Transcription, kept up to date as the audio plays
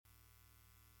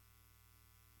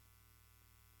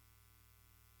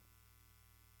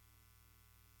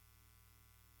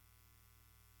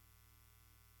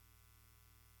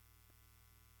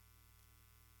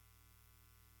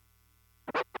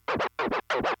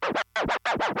Our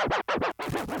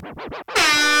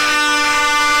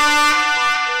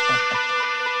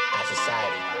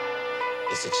society,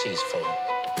 it's a cheese food.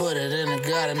 Put it in the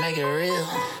gutter, make it real.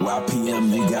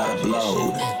 YPM, you gotta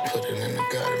blow. Put it in the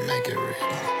gutter, make it real.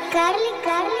 Carly.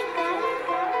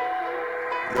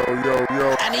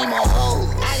 Yo. I need more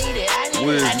hoes.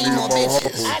 I need more bitches.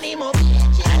 Hoes. I need more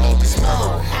bitches. I need to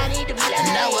smoke. I need to play.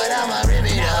 Know what I'ma rip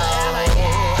it up.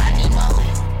 I need more.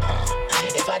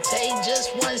 If I take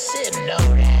just one sip, know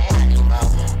that I need more.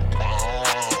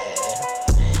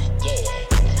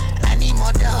 Yeah. I need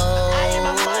more dough. I need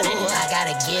my money. I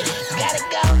gotta get it. Gotta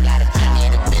go. I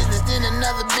need a business, then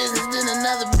another business, then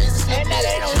another business. And that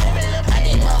ain't no limit. I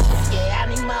need more. Yeah, I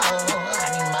need more.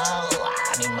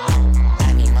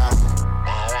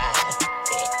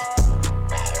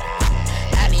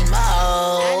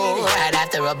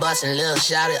 After a bustin' little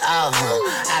shout it off,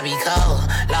 I be cold,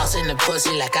 lost in the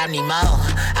pussy like I need more,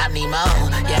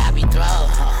 yeah I be throw,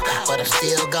 but I'm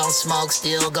still gon' smoke,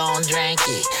 still gon' drink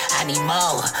it, I need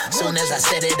more, soon as I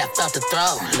said it I felt the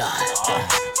throw, Lord,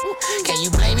 can you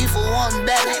blame me for wanting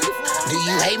better, do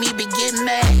you hate me but get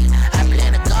mad, I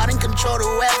plan a garden, control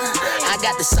the weather, I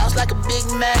got the sauce like a Big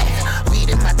Mac, weed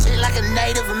in my tent like a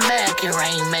Native American,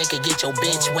 rainmaker, get your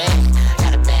bitch wet,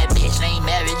 got a bad bitch named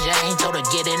Mary Jane, told her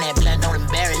get in that blood, don't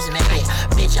embarrass me.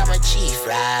 Bitch, I'm a chief,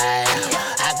 right?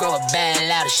 I grow a bad,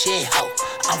 loud as shit. Oh,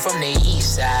 I'm from the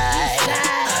east side.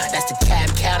 That's the Cab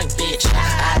County, bitch.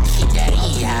 I keep that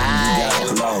E-high.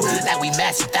 Like we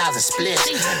matching 1,000 splits.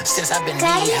 Since I've been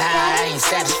knee-high, I ain't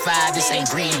satisfied. This ain't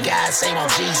green guys, same on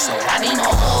G. So I need more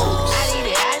hoes.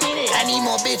 I need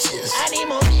more bitches. I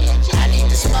need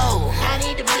to smoke. I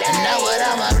need to play. Know what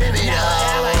I'ma rip it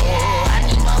up.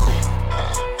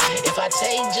 If I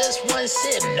take just one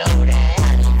sip, know that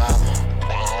I need more.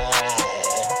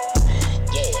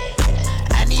 Yeah,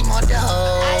 I need more dough.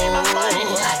 I need my money.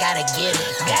 I gotta get it.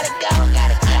 Gotta go.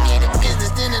 I need a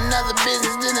business, then another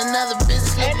business, then another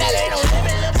business. And that ain't no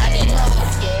limit. I need more.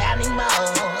 Yeah, I need more.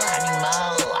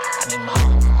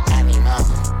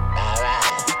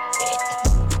 Alright.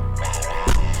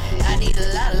 I need a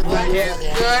lot of money. Yes,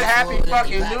 good. Happy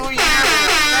fucking New Year.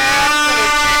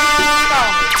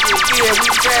 Yeah, we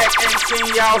back. Ain't seen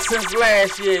y'all since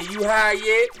last year. You high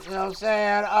yet? You know what I'm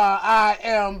saying? I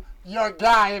am your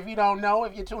guy if you don't know,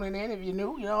 if you're tuning in, if you're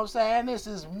new. You know what I'm saying? This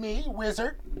is me,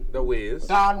 Wizard. The Wiz.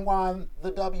 Don Juan,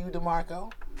 the W.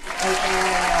 DeMarco.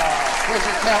 A.K.A.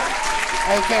 Wizard Kelly.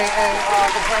 A.K.A.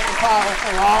 The Great and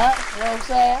Powerful Lord. You know what I'm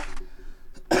saying?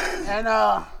 And,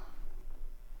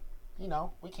 you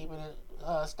know, we keeping it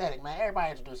static, man.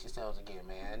 Everybody introduce yourselves again,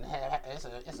 man. It's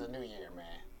a new year,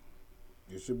 man.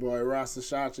 It's your boy Rasta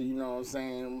Shacha, you know what I'm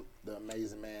saying? The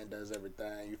amazing man does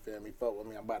everything, you feel me? Fuck with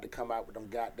me, I'm about to come out with them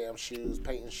goddamn shoes,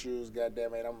 painting shoes,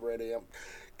 goddamn it, I'm ready. I'm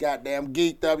goddamn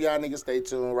geeked up, y'all niggas stay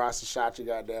tuned. Rasta Shacha,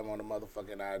 goddamn on the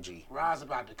motherfucking IG. Rod's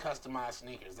about to customize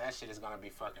sneakers. That shit is gonna be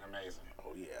fucking amazing.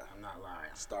 Oh yeah. I'm not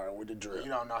lying. Starting with the drill.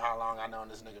 You don't know how long I known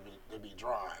this nigga to be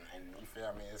drawing, and you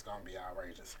feel me? It's gonna be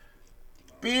outrageous.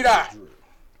 B-Dot.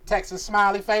 Texas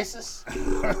smiley faces.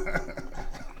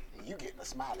 You getting a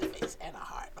smiley face and a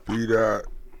heart. B-Dot,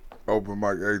 open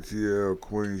mic ATL,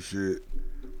 Queen shit,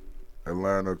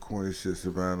 Atlanta, Queen shit,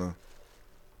 Savannah,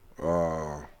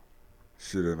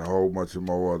 shit, and a whole bunch of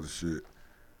more other shit.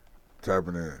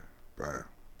 Tapping in, bam.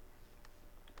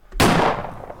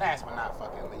 Last but not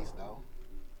fucking least, though.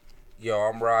 Yo,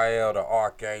 I'm Rael, the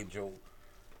Archangel,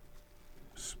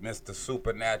 Mr.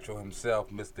 Supernatural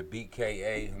himself, Mr.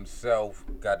 BKA himself.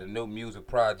 Got a new music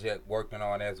project working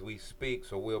on as we speak,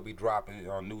 so we'll be dropping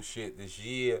new shit this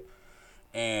year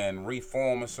and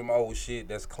reforming some old shit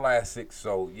that's classic.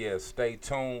 So yeah, stay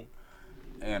tuned.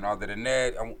 And other than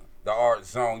that, the Art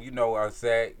Zone, you know us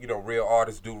at, you know, real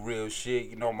artists do real shit.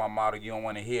 You know my motto, you don't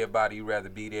want to hear about it, you rather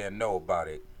be there and know about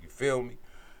it. You feel me?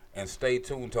 And stay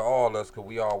tuned to all us, cause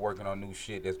we all working on new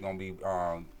shit that's gonna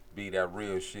be that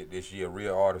real shit this year.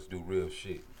 Real artists do real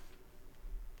shit.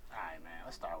 Alright, man,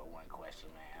 let's start with one question,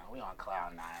 man. We on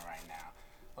cloud 9 right now.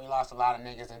 We lost a lot of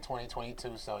niggas in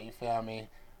 2022, so you feel me?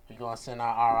 We gonna send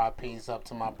our RIPs up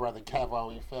to my brother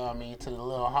Kevo, you feel me? To the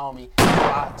little homie,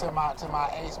 to my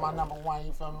ace, my number one,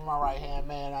 you feel me? My right hand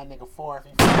man, that nigga Fourth,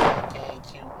 you feel me?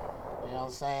 KQ, you know what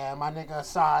I'm saying? My nigga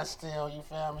Assad still, you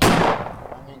feel me?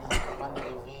 My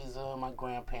nigga Visa, my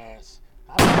grandparents.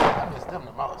 I miss them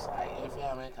the most, like, you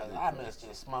feel me? Because I miss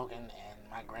just smoking and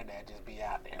my granddad just be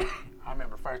out there. I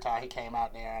remember the first time he came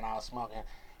out there and I was smoking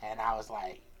and I was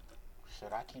like,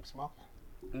 should I keep smoking?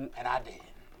 And I did.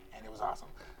 And it was awesome.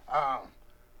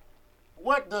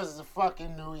 What does the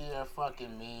fucking New Year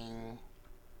fucking mean?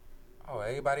 Oh,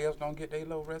 everybody else don't get their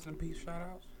little rest in peace shout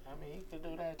outs? I mean, you can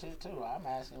do that too. I'm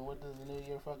asking, what does the new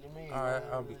year fucking mean? All right,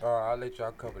 I'll let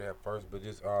y'all cover that first, but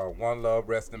just one love,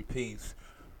 rest in peace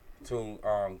to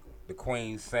the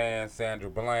Queen Sandra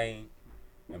Blaine,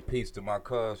 and peace to my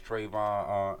cuz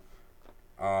Trayvon,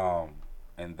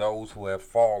 and those who have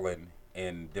fallen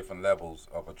in different levels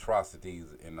of atrocities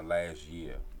in the last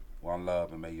year. One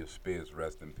love, and may your spirits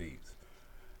rest in peace.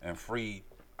 And free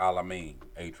Alameen,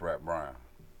 H-Rap Brown.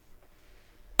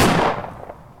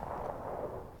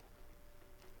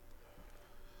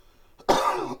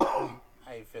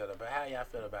 How y'all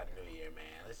feel about the new year, man?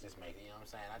 Let's just make it, you know what I'm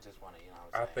saying? I just want to, you know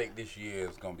what I'm I saying? think this year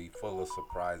is going to be full of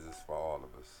surprises for all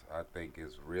of us. I think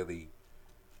it's really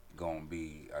going to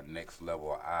be a next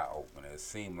level eye-opener. It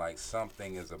seems like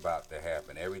something is about to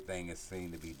happen. Everything is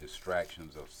seen to be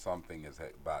distractions of something is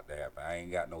about to happen. I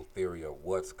ain't got no theory of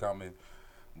what's coming,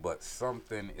 but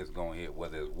something is going to hit,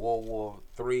 whether it's World War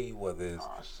III, whether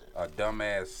it's a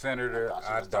dumbass senator,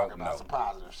 I don't know. Some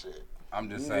positive shit. I'm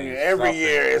just saying. Every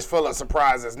year is full of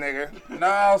surprises, nigga.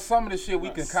 No, some of the shit we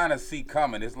can kind of see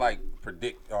coming. It's like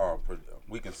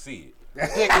we can see it. We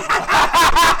can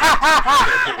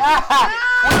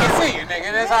see it, nigga.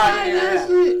 That's all it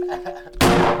is.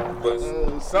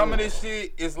 But some of this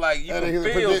shit is like you can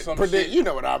feel some shit. You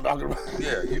know what I'm talking about.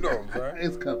 Yeah, you know what I'm saying.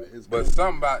 It's coming. But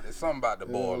something about the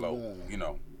boil over, you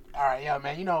know. All right, yeah,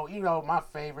 man. You know, my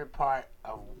favorite part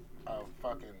of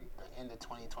fucking the end of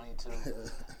 2022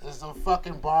 is the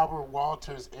fucking Barbara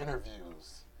Walters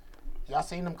interviews. Y'all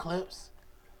seen them clips?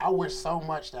 I wish so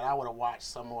much that I would have watched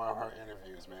some more of her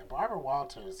interviews, man. Barbara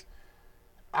Walters,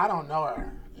 I don't know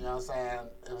her, you know what I'm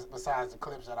saying, besides the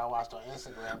clips that I watched on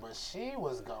Instagram, but she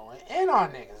was going in on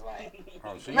niggas, like,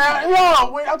 I'm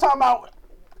talking about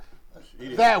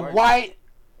that white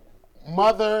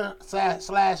mother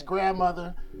 /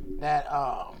 grandmother that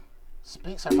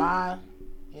speaks her mind,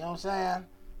 you know what I'm saying,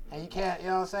 and you can't, you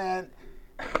know what I'm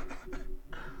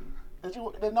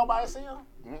saying. Did nobody see her?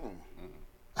 Mm-mm.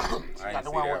 She got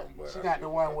the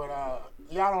one with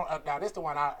y'all don't now this the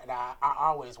one I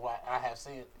always watch. I have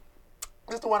seen.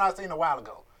 This the one I seen a while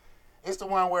ago. It's the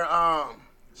one where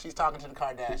she's talking to the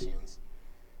Kardashians,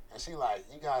 and she like,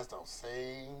 you guys don't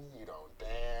sing, you don't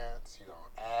dance, you don't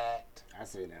act. I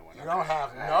seen that one. You don't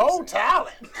have no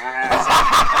talent.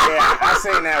 I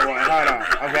seen that one. Hold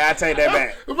on. Okay, I take that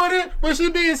back. But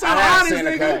she being so I honest, seen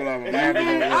a couple of them.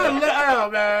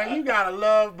 Man, you gotta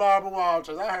love Barbara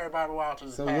Walters. I heard Barbara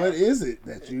Walters. So what is it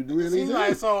that you really do?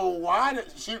 Like, so why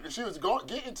did she was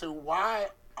getting to why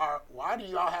do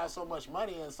y'all have so much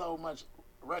money and so much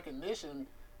recognition?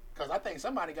 Because I think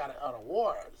somebody got an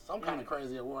award, some kind of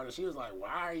crazy award, and she was like,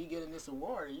 why are you getting this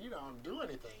award and you don't do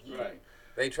anything? Right.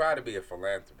 They try to be a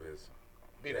philanthropist.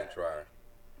 They try.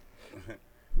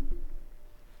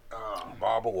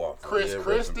 Barbara Walters. Chris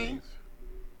Christie,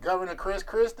 Governor Chris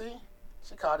Christie,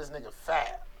 she called this nigga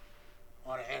fat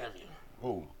on an interview.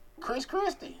 Who? Chris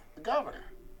Christie, the governor.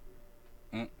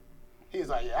 He was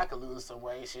like, yeah, I could lose some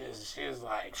weight. She was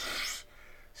like,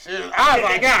 I was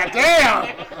like, God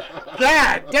damn.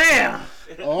 God damn.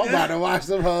 Oh, I'm about to watch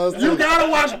some hoes. You gotta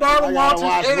watch Barbara Walters.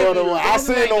 I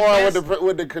seen the one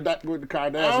with the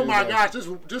Kardashians. Oh my gosh,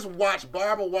 just watch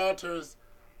Barbara Walters'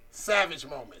 savage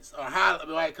moments or how,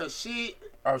 like, cause she.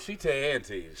 Oh, she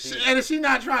and she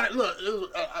not trying to look.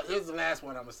 Here's the last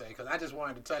one I'm gonna say because I just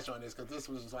wanted to touch on this because this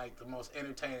was like the most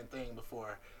entertaining thing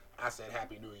before I said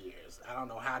Happy New Year's. I don't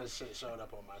know how this shit showed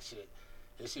up on my shit.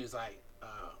 And she was like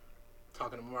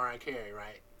talking to Mariah Carey,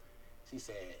 right? She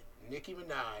said Nicki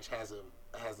Minaj has a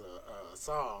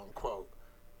song quote,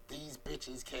 "These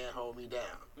bitches can't hold me down."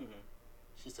 Mm-hmm.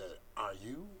 She said, "Are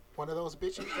you one of those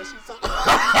bitches that she's talking?"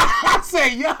 I said,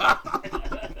 "Yeah."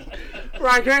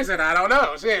 Mariah Carey said, "I don't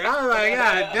know." Shit, I was like,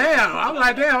 God damn. I was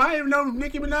like, damn, I didn't even know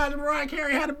Nicki Minaj and Mariah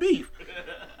Carey had a beef.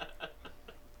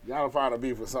 Y'all find a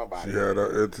beef with somebody. She had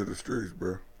her into the streets,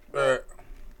 bro.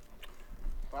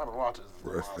 Barbara Walters is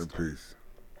Rest in peace.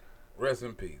 Rest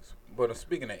in peace. But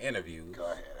speaking of interviews. Go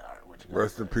ahead, all right. What you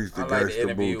Rest in peace to like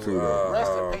Gangsta Boo, too, though.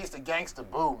 Rest in peace to Gangsta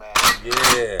Boo, man.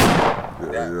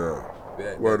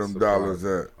 Yeah. Where them dollars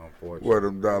at? Where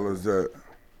them dollars at?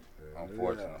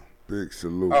 Unfortunately. Big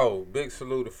salute. Oh, big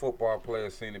salute to football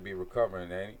players seem to be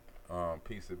recovering, ain't it?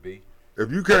 Piece of B. If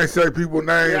you can't say people's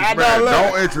names, man,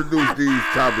 don't introduce these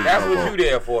topics. That's what you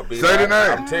there for, B. Say the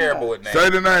name. I'm terrible with names. Say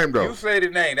the name, though. You say the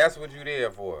name. That's what you there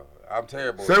for. I'm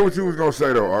terrible. Say what you was going to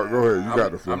say, though, Art. Go ahead. You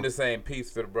got the floor. I'm just saying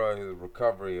peace to the brother, his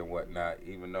recovery and whatnot,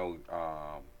 even though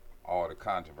all the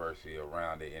controversy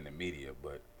around it in the media,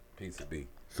 but peace to B.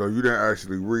 So you didn't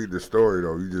actually read the story,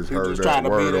 though. You just heard just that trying to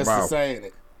word beat of us to mouth. saying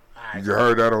it. You just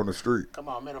heard that on the street. Come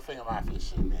on, middle finger mafia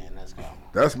shit, man. Let's go.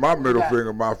 That's my middle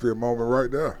finger mafia moment right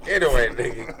there. Anyway,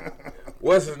 nigga.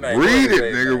 What's his name? Read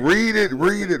it, nigga. Read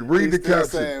it. Read the caption.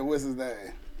 Saying, what's his name?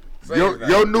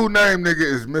 Your new name, nigga,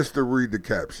 is Mr. Read the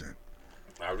Caption.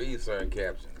 I read certain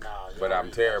captions, but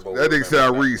I'm terrible. That nigga said I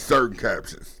read certain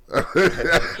captions.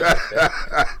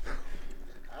 I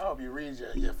hope you read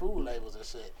your food labels and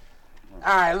shit.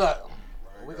 All right, look.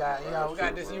 We got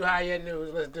this High Yet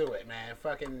news. Let's do it, man.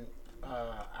 Fucking,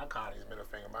 I call these middle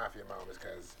finger mafia moments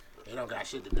because they don't got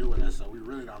shit to do with us, so we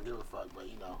really don't give a fuck. But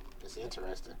it's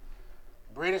interesting.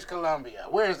 British Columbia.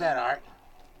 Where is that, Art?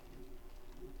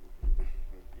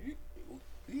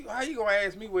 How you gonna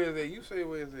ask me where is it? You say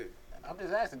where is it? I'm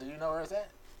just asking. Do you know where it's at?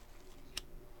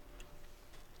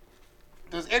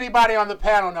 Does anybody on the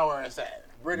panel know where it's at?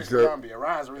 British Columbia.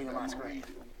 Ryan's reading my screen.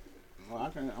 Well,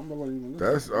 I'm the one even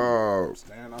That's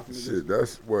stand off in the shit.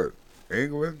 That's what,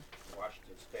 England?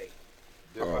 Washington State.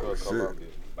 Oh shit. Columbia.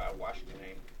 By Washington.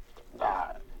 Nah,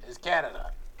 it's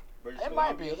Canada. It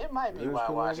might be by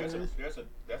Washington. That's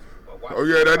Oh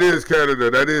yeah, that is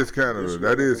Canada. That is Canada.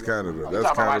 That's Talking Canada.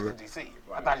 about Washington D.C.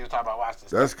 I thought you were talking about Washington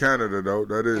State. That's Canada though.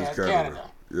 That is it's Canada.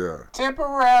 Yeah.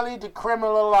 Temporarily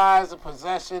decriminalize the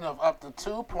possession of up to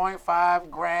 2.5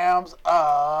 grams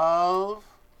of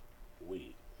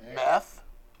weed. meth,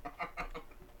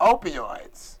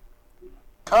 opioids,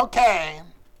 cocaine,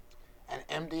 and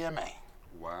MDMA.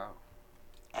 Wow.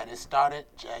 And it started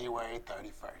January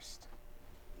 31st.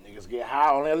 Niggas get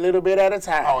high only a little bit at a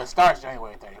time. Oh, it starts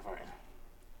January 31st.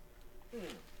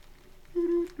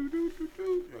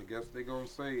 I guess they gonna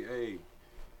say, hey,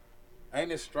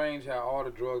 ain't it strange how all the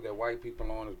drugs that white people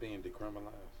on is being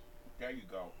decriminalized? There you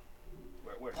go.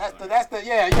 That's the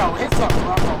hit something.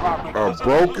 A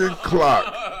broken clock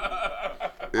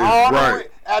is right.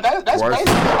 That's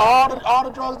basically all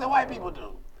the drugs that white people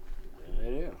do.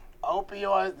 Yeah.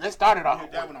 Opioids. They started off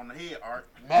Hit that one on the head, Art.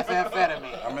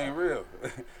 methamphetamine. I mean, real.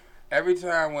 Every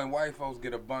time when white folks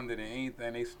get abundant in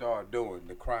anything they start doing,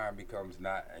 the crime becomes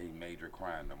not a major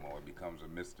crime no more. It becomes a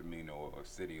misdemeanor or a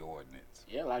city ordinance.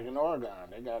 Yeah, like in Oregon,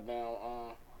 they got down.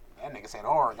 That nigga said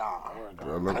Oregon.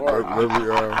 Let me,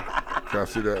 can I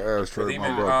see that ashtray, my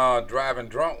brother? Even driving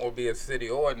drunk will be a city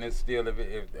ordinance still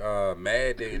if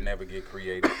Mad Day never get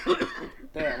created.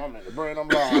 Damn, I'm in the bring them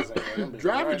laws in.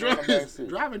 Driving drunk is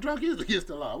against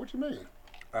the law. What you mean?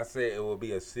 I said it will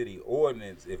be a city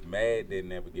ordinance if Mad Day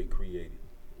never get created.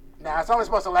 Now, it's only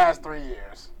supposed to last 3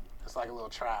 years. It's like a little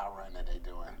trial run that they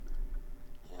doing.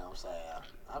 You know what I'm saying?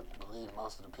 I believe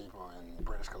most of the people in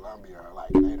British Columbia are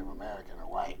like Native American or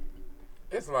white.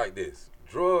 It's like this.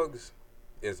 Drugs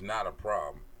is not a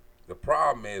problem. The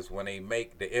problem is when they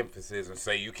make the emphasis and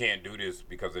say you can't do this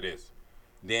because of this.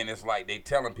 Then it's like they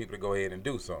telling people to go ahead and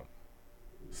do something.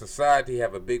 Society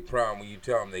have a big problem when you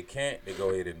tell them they can't, they go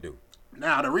ahead and do.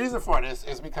 Now, the reason for this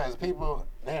is because the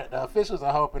officials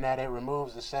are hoping that it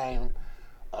removes the shame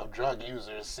of drug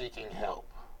users seeking help.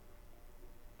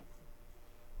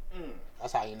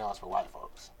 That's how you know it's for white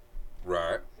folks.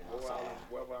 Right.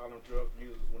 What about all them drug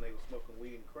users when they were smoking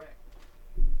weed and crack?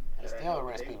 They still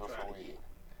arrest people for weed.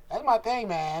 That's my thing,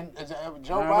 man.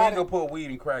 Joe We ain't Biden. gonna put weed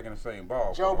and crack in the same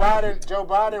ball. Joe Biden.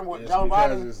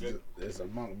 It's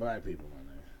among black people in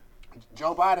there.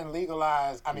 Joe Biden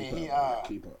legalized. I mean,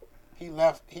 Keep up. he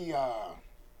left.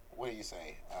 What do you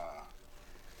say?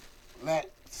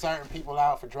 Let certain people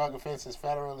out for drug offenses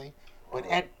federally,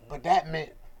 but that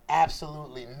meant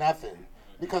absolutely nothing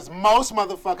because most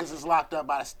motherfuckers is locked up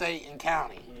by the state and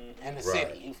county and the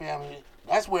city. You feel me?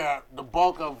 That's where the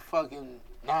bulk of fucking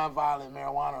nonviolent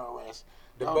marijuana arrests.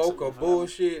 The bulk of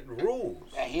bullshit rules.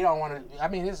 Yeah, he don't want to. I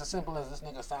mean, it's as simple as this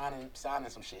nigga signing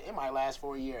some shit. It might last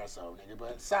for a year or so, nigga,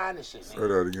 but sign this shit, nigga. Say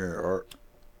that again, Art.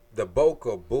 The bulk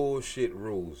of bullshit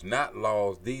rules, not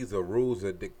laws. These are rules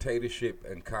of dictatorship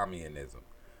and communism.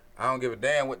 I don't give a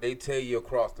damn what they tell you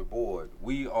across the board.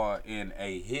 We are in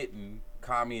a hidden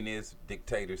communist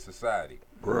dictator society.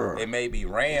 Bruh. It may be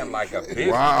ran like a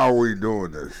business. Why are we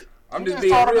doing this? I'm You just just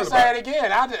being told him real to say about it it. again.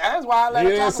 That's why I let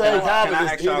He him didn't talk say about it. Can I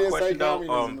communist. ask He y'all a didn't say question though?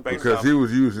 communism. Because he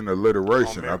was using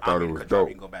alliteration. I thought it was dope.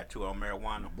 We can go back to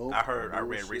marijuana. I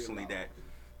read recently that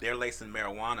they're lacing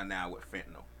marijuana now with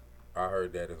fentanyl. I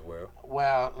heard that as well.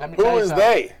 Well, let me Who tell you is something.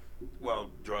 they? Well,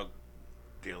 drug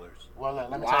dealers. Well, let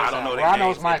me tell you I something. don't know their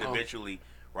Ronald's names Michael. individually.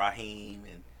 Raheem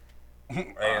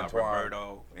and Antoine.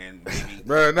 Roberto and maybe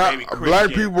Man, maybe not black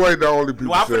Christian. people ain't the only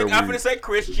people Well, I'm saying finna we. say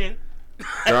Christian.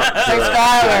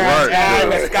 Skylar.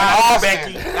 Right. Scott,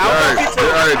 Becky.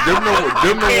 Hey, them the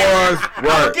ones. I'm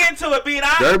Right. getting to it, being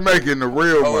honest. They making the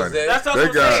real Oh, is money. that- That's what They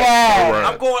I'm got. saying. Chad. All right.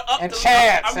 I'm going up And the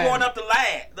Chad I'm said- going up the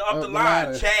ladder. Up the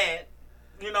ladder. Chad.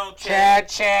 you know, Chad,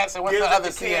 Chance, and what's the gives other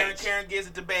it to Karen, CH? Karen gives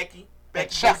it to Becky. Becky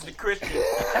Chucky. gives it to Christian.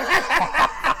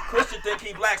 Christian think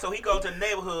he black, so he go to the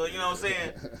neighborhood, you know what I'm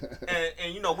saying?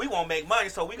 And you know, we won't make money,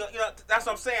 so we go, you know, that's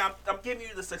what I'm saying. I'm giving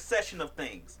you the succession of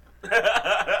things.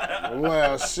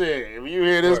 Well, shit. If you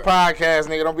hear this podcast,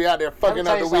 nigga, don't be out there fucking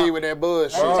up the weed with that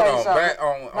bullshit. Let me tell you Hold something.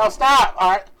 on, No, stop.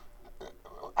 All right.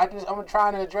 I'm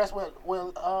trying to address what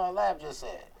Lab just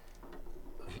said.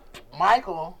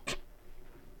 Michael, what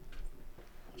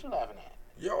you laughing at?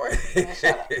 Yo, Man,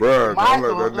 shut up. Bruh, Michael,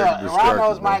 don't let look, that nigga Ron distract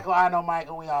knows you, bro. Michael. I know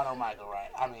Michael. We all know Michael, right?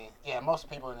 I mean, yeah, most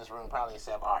people in this room probably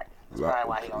except Art. That's probably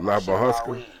why he don't know shit about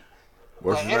weed.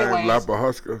 What's But his name? anyways,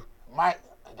 Labahuska? Mike,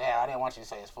 damn, I didn't want you to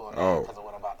say his full name because of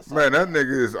what I'm about to say. Man, that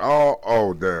nigga is all.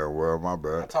 Oh, damn. Well, my I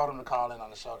bad. told him to call in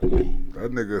on the show today.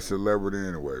 That nigga a celebrity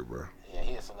anyway, bro. Yeah,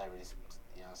 he a celebrity,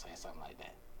 you know what I'm saying, something like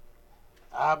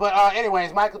that. But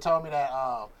anyways, Michael told me that,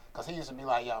 because he used to be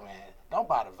like, yo, man, don't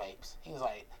buy the vapes. He's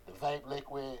like, the vape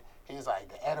liquid, he's like,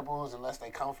 the edibles, unless they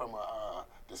come from a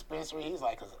dispensary. He's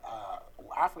like, because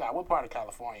I forgot what part of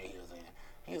California he was in.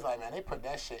 He's like, man, they put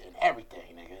that shit in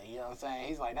everything, nigga. You know what I'm saying?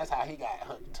 He's like, that's how he got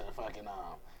hooked to fucking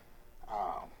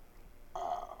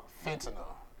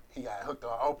fentanyl. He got hooked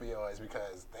on opioids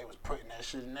because they was putting that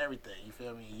shit in everything. You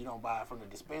feel me? You don't buy it from the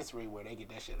dispensary where they get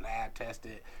that shit lab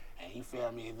tested. And you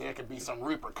feel me? There could be some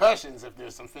repercussions if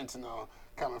there's some fentanyl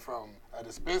coming from a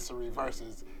dispensary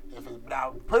versus if it's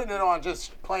now putting it on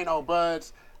just plain old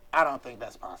buds. I don't think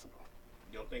that's possible.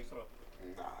 You don't think so?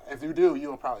 Nah. If you do,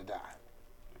 you'll probably die.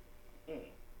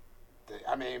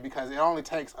 I mean, because it only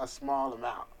takes a small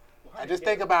amount. And just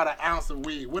think about an ounce of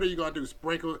weed. What are you gonna do?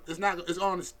 Sprinkle? It's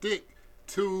on the stick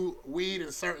to weed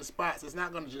in certain spots. It's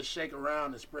not gonna just shake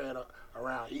around and spread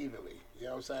around evenly. You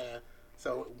know what I'm saying?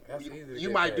 So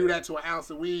you might do that to an ounce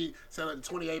of weed, sell it to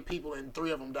 28 people, and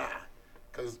 3 of them die,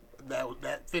 because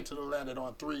that fentanyl landed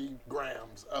on 3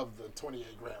 grams of the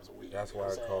 28 grams of weed. That's why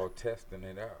it's called testing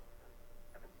it out.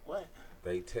 What?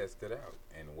 They test it out,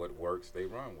 and what works, they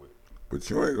run with. But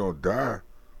you ain't gonna die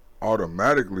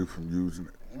automatically from using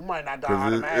it. You might not die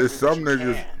Cause automatically. it's some but you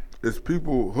niggas. can. It's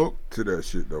people hooked to that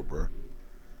shit though, bro.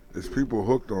 It's people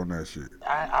hooked on that shit.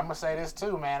 I'm gonna say this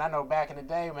too, man. I know back in the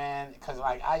day, man, because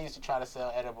like I used to try to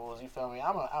sell edibles. You feel me?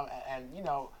 And you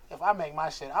know, if I make my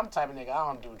shit, I'm the type of nigga. I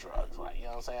don't do drugs. Like, you know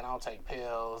what I'm saying? I don't take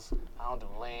pills. I don't do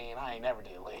lean. I ain't never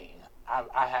did lean.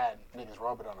 I had niggas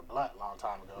rub it on the blunt a long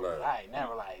time ago. Right. But I ain't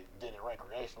never like did it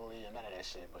recreationally and none of that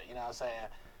shit. But you know what I'm saying?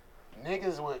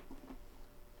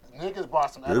 Niggas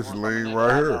bought some edibles. This from a lean nigga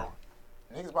right I here. know.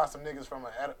 Niggas bought some niggas from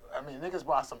niggas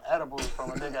bought some edibles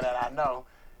from a nigga that I know.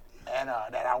 And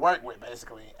that I work with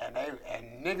basically, and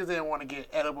niggas didn't want to get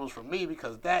edibles from me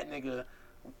because that nigga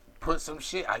put some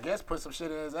shit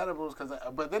in his edibles.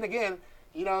 But then again,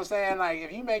 you know what I'm saying? Like,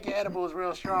 if you make your edibles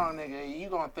real strong, nigga, you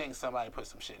gonna think somebody put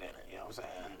some shit in it. You know what I'm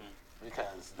saying?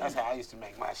 Because that's how I used to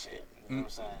make my shit. You know what I'm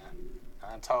saying?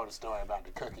 I told the story about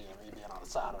the cookie and me being on the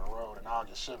side of the road and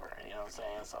August shivering. You know what I'm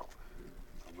saying? So,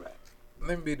 right.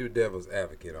 Let me be the devil's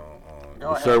advocate on. Go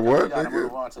You ahead, say what, we gotta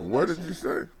move on to nigga? the What next did shit.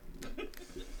 you say?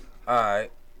 All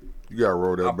right. You gotta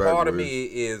roll that A back. part of Liz. me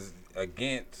is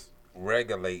against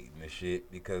regulating the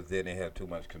shit because then they have too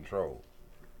much control.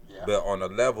 Yeah. But on the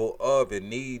level of it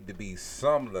need to be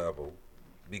some level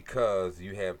because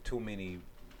you have too many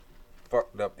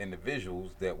fucked up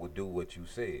individuals that will do what you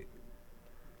said.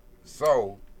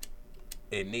 So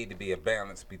it need to be a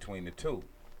balance between the two.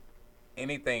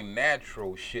 Anything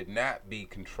natural should not be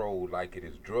controlled like it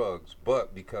is drugs,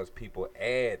 but because people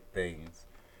add things,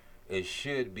 it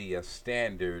should be a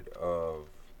standard of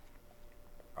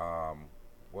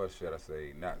what should I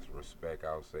say? Not respect,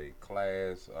 I would say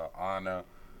class, honor,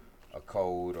 a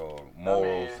code, or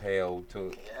morals held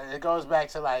to. It goes back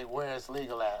to like where it's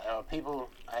legal at. People,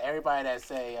 everybody that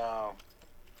say,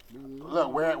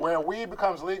 look, where weed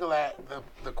becomes legal at,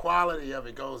 the quality of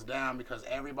it goes down because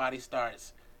everybody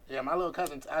starts. Yeah, my little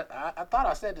cousin, I thought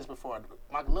I said this before.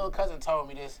 My little cousin told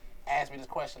me this, asked me this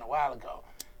question a while ago.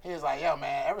 He was like, yo,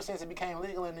 man, ever since it became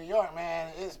legal in New York,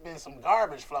 man, it's been some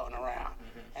garbage floating around.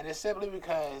 And it's simply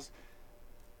because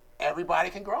everybody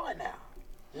can grow it now.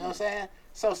 You know what I'm saying?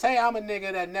 So say I'm a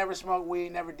nigga that never smoked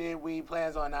weed, never did weed,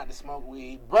 plans on not to smoke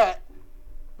weed, but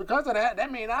because of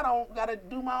that means I don't got to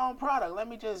do my own product. Let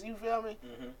me just, you feel me?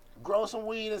 Grow some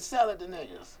weed and sell it to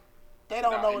niggas. They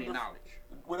don't know any knowledge.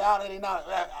 Without any knowledge.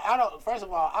 First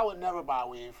of all, I would never buy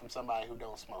weed from somebody who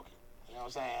don't smoke it. You know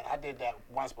what I'm saying? I did that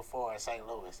once before in St.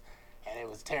 Louis, and it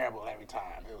was terrible every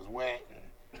time. It was wet,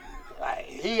 and like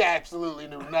he absolutely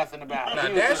knew nothing about it. Now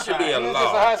He was that just should be a he was just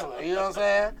a law. hustler. You know what I'm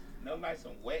saying? Nobody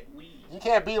some wet weed. You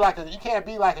can't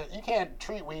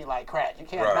treat weed like crack. You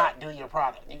can't Right. not do your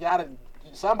product. You gotta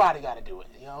somebody got to do it.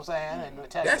 You know what I'm saying?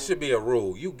 And That should be a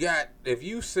rule. If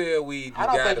you sell weed, you I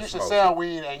don't gotta think you should smoke sell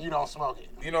weed and you don't smoke it.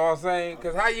 You know what I'm saying?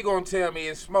 Because how you going to tell me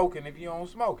it's smoking if you don't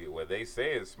smoke it? Well, they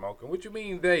say it's smoking. What you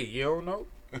mean they? You don't know?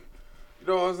 You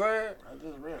know what I'm saying? That's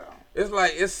just real. It's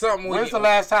like, it's something When's the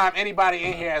last time anybody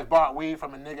in here has bought weed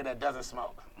from a nigga that doesn't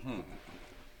smoke?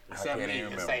 Except me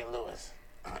in St. Louis.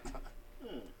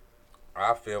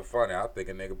 I feel funny. I think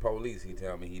a nigga police, he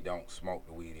tell me he don't smoke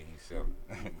the weed and he sell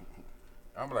it.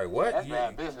 I'm like, what? That's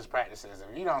bad business practices.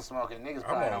 If you don't smoke it, niggas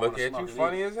probably I'm don't gonna look wanna at you smoke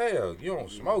funny it as hell. You don't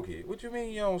smoke it. What you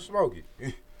mean you don't smoke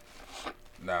it?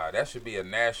 Nah, that should be a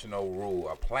national rule,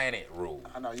 a planet rule.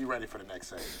 I know you ready for the next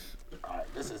segment. All right,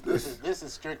 this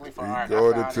is strictly for Ark.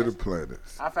 Going to the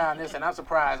planets. I found this and I'm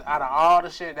surprised. Out of all the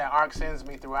shit that Ark sends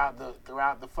me throughout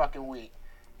the fucking week,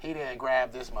 he didn't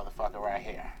grab this motherfucker right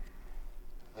here,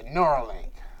 the Neuralink.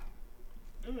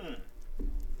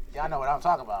 Y'all know what I'm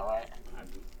talking about, right? I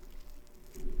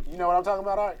do. You know what I'm talking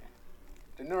about, Art?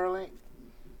 The Neuralink?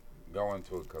 Go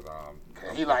into it, because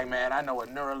He like, man, I know a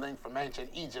Neuralink from ancient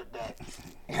Egypt that.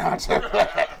 You know what I'm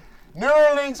saying?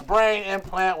 Neuralink's brain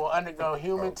implant will undergo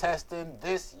human testing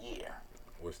this year.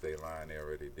 Which they lying, they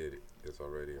already did it. It's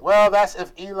already. Well, that's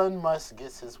if Elon Musk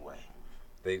gets his way.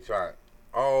 They try.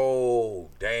 Oh,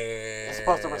 damn. It's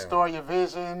supposed to restore your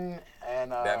vision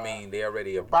and that mean they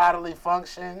already bodily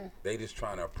function. They just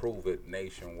trying to approve it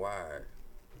nationwide.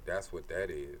 That's what that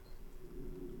is.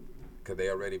 Because they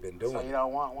already been doing it. So you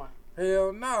don't want one?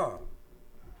 Hell no.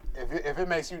 If it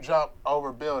makes you jump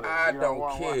over buildings, I you don't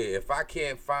want care. one? If I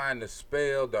can't find the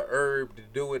spell, the herb to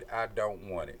do it, I don't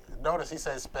want it. Notice he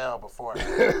said spell before.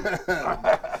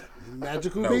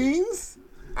 Magical No. beans?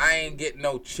 I ain't getting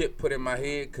no chip put in my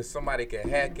head because somebody can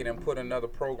hack it and put another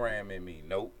program in me.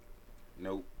 Nope.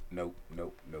 Nope. Nope.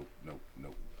 Nope. Nope. Nope.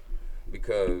 Nope.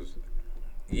 Because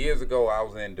years ago I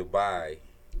was in Dubai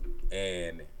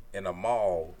and in a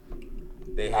mall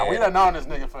they had. We done known this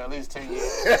nigga for at least 10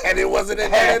 years. And it wasn't in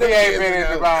He ain't there. been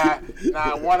in Dubai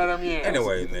not one of them years.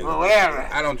 Anyway, nigga. But whatever.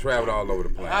 I don't travel all over the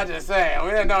planet. I just saying,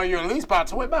 we didn't know you at least about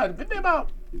 20.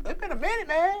 It's been a minute,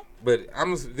 man. But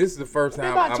this is the first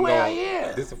time about I'm 12 going.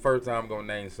 years. This is the first time I'm gonna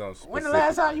name something specific. When the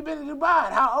last time you been to Dubai?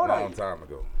 And how old are Long you? time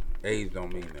ago. Age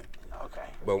don't mean that. Okay.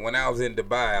 But when I was in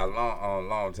Dubai a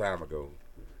long time ago,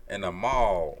 in a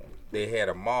mall, they had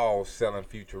a mall selling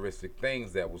futuristic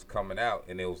things that was coming out,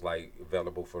 and it was like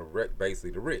available for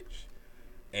basically the rich.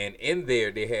 And in there,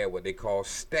 they had what they call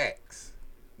stacks.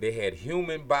 They had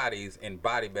human bodies in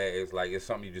body bags, like it's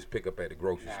something you just pick up at the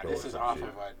grocery store. This is off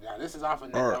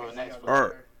of next.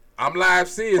 Art, I'm live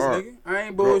serious, Art, nigga. I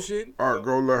ain't bullshitting. Art,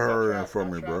 go let her in for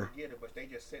me, bro. I get it, but they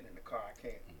just sitting in the car. I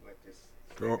can't let this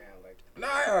Go. down like.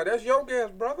 Nah, that's your guess,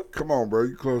 brother. Come on, bro.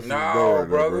 You close to the door No, right there,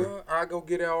 brother. bro. I go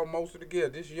get all most of the gear.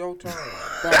 This is your turn.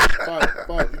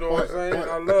 Fuck. You know what I'm saying?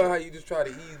 I love how you just try to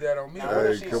ease that on me. Now, what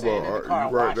if Hey, she's come sitting on, in the Art. car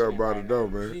You right there watching by it the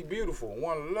right door, She man. beautiful,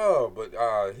 one love,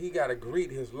 but he got to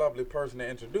greet his lovely person to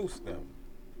introduce them.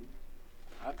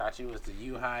 I thought you was the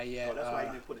High Yet. Oh, that's why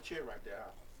you didn't put a chair right there.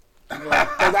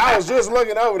 Because I was just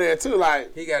looking over there, too,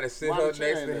 like, He got to sit Why her the chair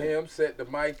next in to there? him, set the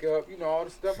mic up, you know, all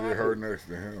the stuff See I her do. next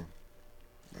to him.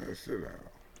 Man, sit down.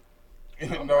 You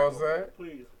know what I'm saying?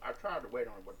 Please, I tried to wait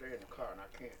on it, but they're in the car and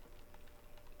I can't.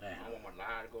 I want my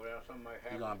line to go down. Something might You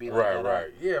happen. gonna be like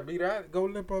Right. Yeah, be that. Go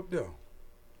limp up there.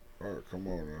 Art, come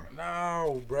on now.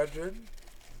 No, brethren.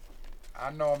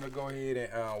 I normally go ahead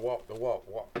and walk the walk.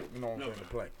 You know what I'm saying? The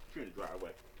plank. Through the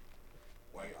driveway.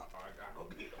 Wait, I gotta go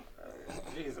get them.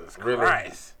 Jesus Really?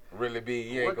 Christ. Really be,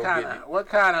 you ain't What gonna get me.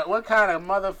 what kind of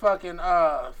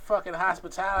motherfucking fucking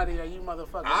hospitality are you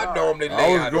motherfucking? I normally I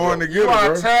lay was out going the to door. get You are a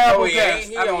her, bro. terrible No, he guest. ain't.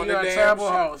 He I mean, on you're the a damn terrible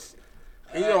shit. host.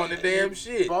 He on the damn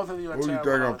shit. Both of you are Who you terrible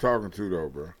think I'm hosts. talking to, though,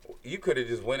 bro? You could have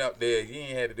just went up there. You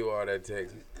ain't had to do all that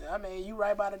texting. I mean, you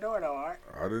right by the door though, Art.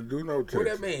 I didn't do no What that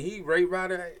text. mean? He right by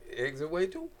the exit way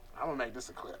too? I'm gonna make this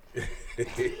a clip.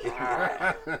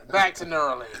 Alright. Back to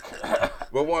Neuralink.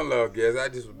 But one love, guys. I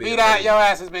just would be. Beat out, your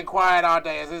ass has been quiet all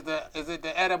day. Is it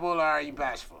the edible or are you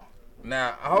bashful?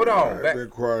 Now, hold on. I've Back, been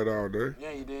quiet all day. Yeah,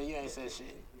 you did. You ain't said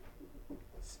shit. Yeah,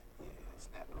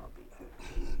 snap it on, beat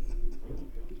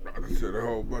that. I done said a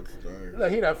whole bunch of things.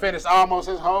 Look, he done finished almost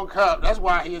his whole cup. That's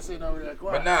why he is sitting over there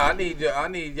quiet. but now I need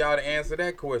y'all to answer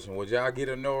that question. Would y'all get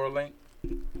a Neuralink?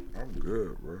 I'm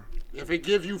good, bro. If it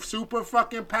gives you super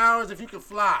fucking powers, if you can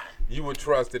fly. You would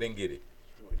trust it and get it.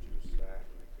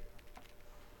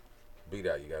 Beat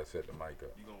out. You gotta set the mic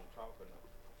up. You gonna talk or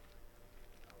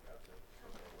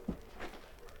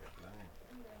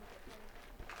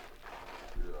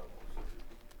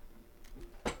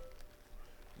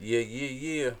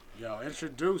Yeah. Yo,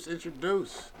 introduce. no? I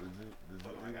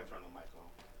gotta turn the mic on.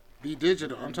 Be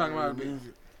digital. I'm talking about be.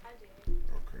 music.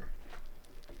 Okay.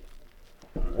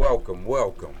 Welcome,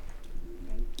 welcome.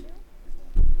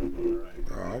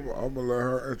 I'm gonna let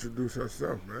her introduce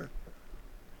herself, man.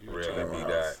 Really be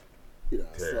that Yeah,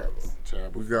 terrible.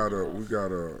 terrible. We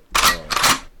got a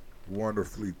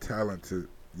wonderfully talented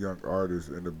young artist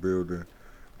in the building.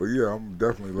 But yeah, I'm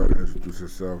definitely let her introduce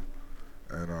herself,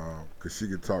 and cause she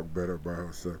can talk better about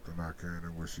herself than I can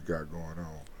and what she got going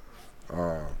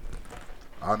on.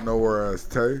 I know her as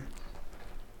Tay.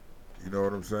 You know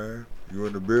what I'm saying? You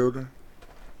in the building?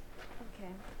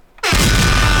 Okay.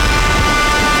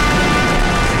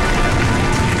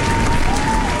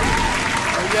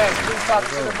 Oh yes, please talk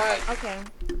to the mic. Okay.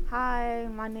 Hi,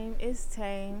 my name is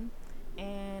Tay,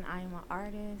 and I'm an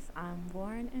artist. I'm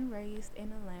born and raised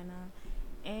in Atlanta.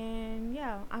 And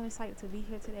yeah, I'm excited to be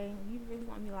here today. You really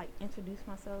want me to like introduce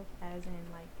myself as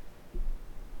in like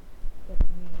what do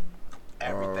you mean?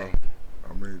 Everything.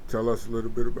 I mean, tell us a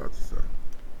little bit about yourself.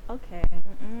 Okay.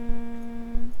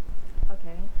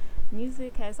 Okay.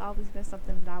 Music has always been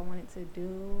something that I wanted to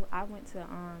do. I went to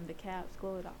the CAP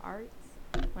School of the Arts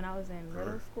when I was in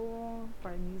middle school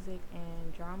for music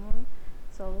and drama.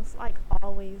 So it's like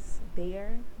always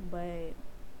there, but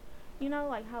you know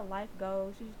like how life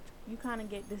goes, you kind of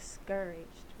get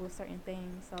discouraged with certain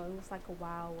things. So it was like a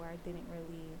while where I didn't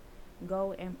really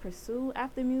go and pursue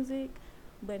after music,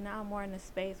 but now I'm more in a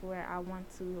space where I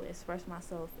want to express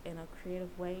myself in a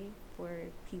creative way for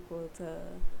people to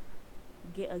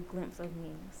get a glimpse of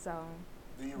me. So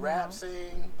Do you rap,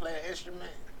 sing, play an instrument?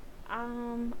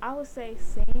 I would say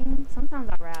sing. Sometimes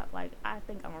I rap. Like I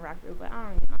think I'm a rapper, but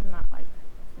I'm not like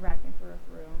rapping for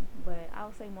real. But I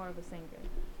would say more of a singer.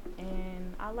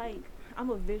 And I'm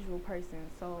a visual person,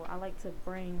 so I like to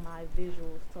bring my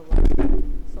visuals to life.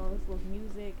 So it's with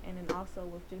music and then also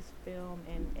with just film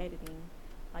and editing.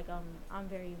 Like I'm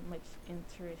very much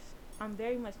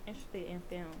interested in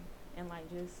film and like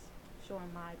just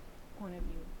showing my point of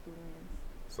view through lens.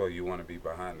 So you want to be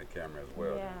behind the camera as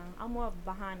well? Yeah, I'm more of a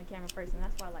behind the camera person.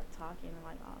 That's why I like talking and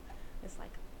like it's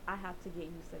like I have to get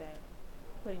used to that,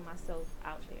 putting myself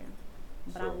out there.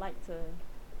 But I like to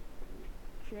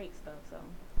create stuff.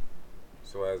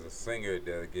 So as a singer,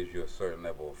 that gives you a certain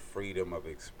level of freedom of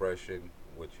expression,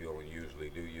 which you don't usually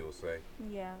do, you'll say?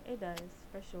 Yeah, it does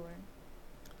for sure.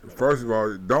 First of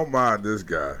all, don't mind this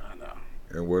guy I know.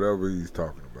 and whatever he's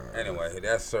talking about. Anyway,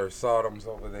 that's Sir Sodom's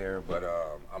over there, but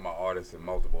I'm an artist in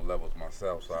multiple levels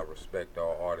myself, so I respect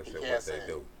all artists and what they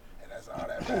do. And that's all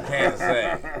that matters. Can't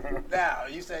sing. Now,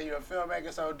 you say you're a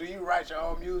filmmaker, so do you write your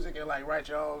own music and like write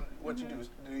your own, what you do?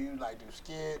 Do you like do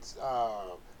skits,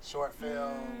 short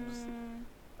films?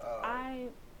 I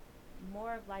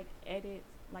more of like edits.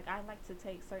 Like I like to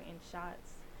take certain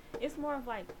shots. It's more of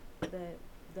like the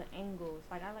angles.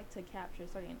 Like I like to capture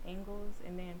certain angles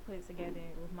and then put it together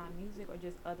with my music or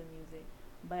just other music.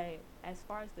 But as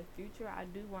far as the future, I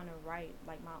do want to write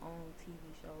like my own TV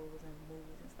shows and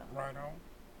movies and stuff. Right on.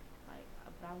 Like,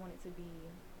 but I want it to be.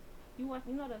 You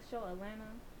know the show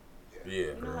Atlanta?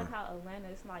 Yeah. You know like how Atlanta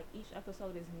is like each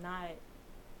episode is not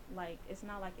like it's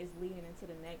not like it's leading into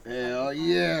the next. Hell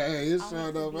yeah, it's I want sort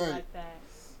it to of be like. like that,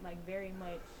 like very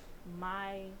much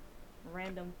my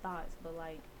random thoughts, but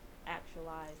like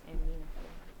actualized and meaningful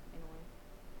in a way.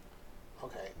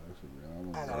 Okay. That's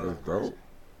I know That's dope.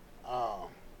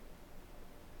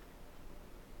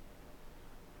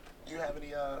 Do you have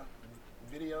any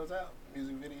videos out?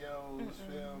 Music videos,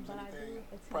 films, But I do anything?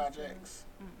 attempt Projects?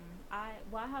 I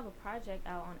have a project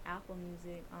out on Apple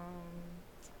Music.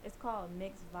 It's called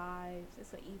Mixed Vibes.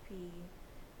 It's an EP,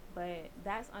 but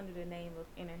that's under the name of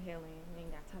Inner Healing. We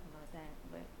ain't got to talk about that,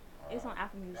 but it's on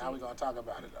Apple Music. Now we're gonna talk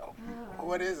about it though.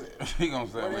 What is it? He gonna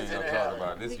say we ain't gonna talk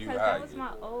about this. Because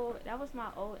that was my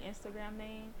old Instagram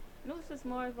name. And it was just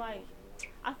more of like,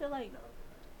 I feel like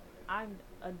I'm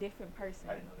a different person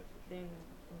than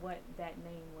what that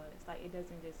name was. Like it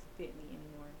doesn't just fit me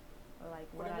anymore, or like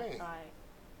what I thought.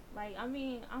 Like I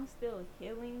mean, I'm still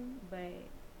healing, but.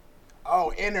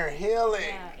 Oh, inner healing.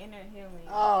 Yeah, inner healing.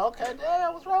 Oh, okay.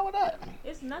 Damn, what's wrong with that?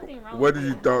 It's nothing wrong. What with did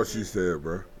you it. thought she said,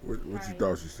 bro? What you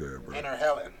thought she said, bro? Inner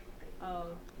Helen. Oh,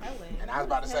 Helen. And I was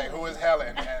about to say, who is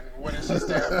Helen and what does she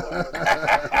stand for?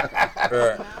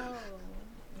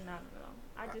 No.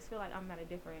 I just feel like I'm at a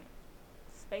different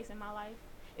space in my life.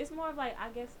 It's more of like, I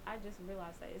guess I just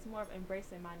realized that it's more of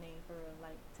embracing my name for real.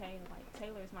 Like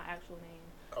Taylor is my actual name.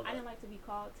 Okay. I didn't like to be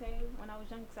called Tay when I was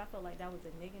young because I felt like that was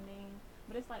a nigga name.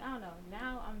 But it's like, I don't know.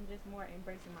 Now I'm just more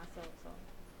embracing myself, so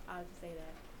I'll just say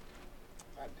that.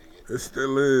 I dig it. It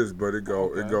still is, but it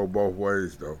go both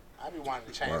ways though. I be wanting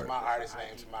to change my artist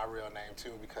name to my real name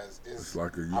too because It's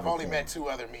like a I've only uniform. met 2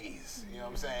 other me's. You know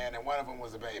what I'm saying? And one of them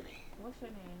was a baby. What's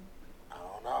your name? I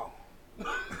don't know.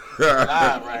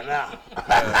 Live right now.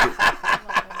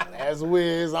 That's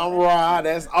Wiz. I'm Raw.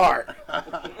 That's Art.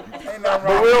 Ain't nothing wrong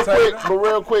But with Taylor.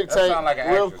 real quick, That Tay. sound like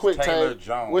an Real actress, quick, Taylor Tay.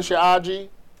 Jones. What's your IG?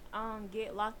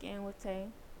 Get locked in with Tay.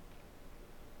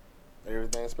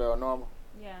 Everything spelled normal.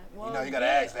 Yeah. Well, know you gotta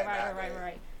get- ask that nowadays.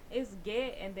 Right. It's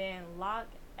get and then lock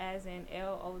as in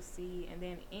LOC and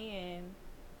then in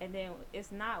and then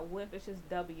it's not with. It's just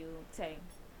W Tay.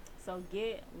 So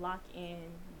get lock in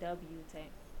W Tay.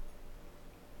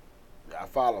 Yeah,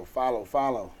 follow.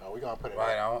 Oh, we gonna put it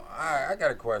Right right. on. I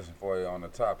got a question for you on the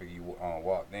topic you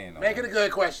walked in on. Make it a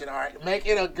good question, all right? Make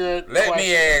it a good Let me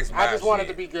question. ask my I just want it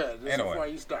shit. to be good. Just Anyway. before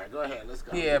you start. Go ahead. Let's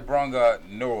go. He had brung up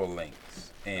Neuralink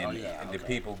and, Oh, yeah, and the okay.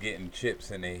 people getting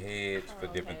chips in their heads for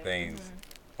Oh, different okay. things.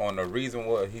 On the reason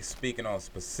what he's speaking on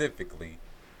specifically,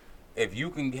 if you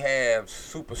can have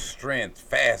super strength,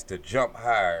 faster, jump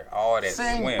higher, all that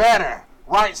Sing swim, better.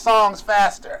 Write songs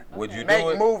faster. would you Make do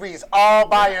it? movies all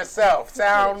by yourself.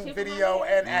 Sound, Chip in my video,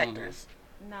 head? and actors.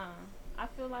 Nah, I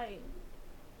feel like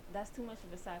that's too much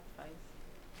of a sacrifice.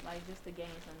 Like just to gain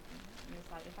something. And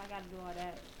it's like if I gotta do all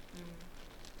that,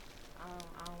 I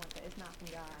don't want that. It's not from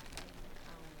God. Like,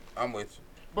 I don't. I'm with you.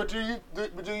 But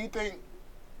do you think?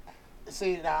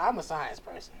 See, now I'm a science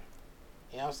person.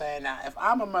 You know what I'm saying? Now, if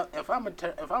I'm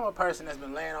a person that's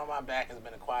been laying on my back and has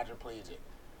been a quadriplegic,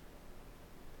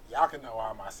 y'all can know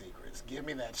all my secrets. Give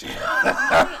me that shit.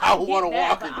 I want to get that,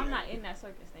 walk but again. I'm not in that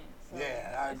circumstance. So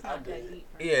Yeah, it's I not dig that it. deep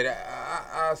for me. Yeah,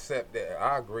 I accept that.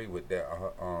 I agree with that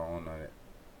on that.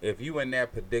 If you in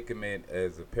that predicament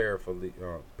as a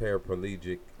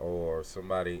paraplegic or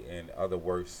somebody in other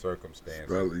worse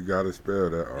circumstances, You gotta spell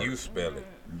that. Art. you spell it.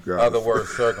 You gotta Other spell- worse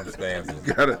circumstances.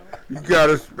 You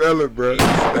gotta spell it, bro.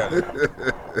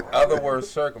 Other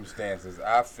worse circumstances,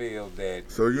 I feel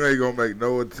that So you ain't gonna make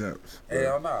no attempts.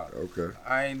 hell no, Okay.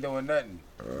 I ain't doing nothing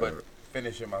but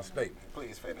finishing my statement,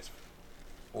 Please finish.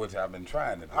 which I've been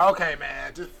trying to do. Okay,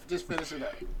 man. Just finish it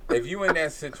up. If you in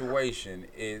that situation,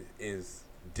 it is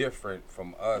different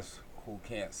from us who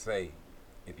can't say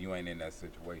if you ain't in that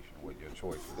situation what your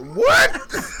choice is. What?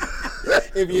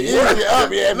 If you easy up,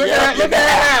 yeah. Look at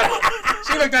that.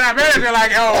 She looked at our manager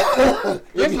like, oh,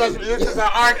 this is an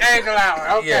archangel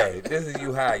hour. Okay. Yeah, this is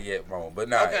you high yet, Mo. But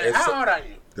nah, Okay. it's How old are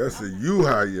you? That's a you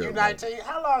high yet. You 19.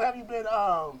 How long have you been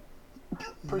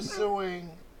pursuing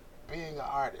being an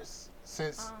artist?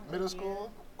 Since middle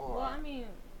school? Or Well, I mean,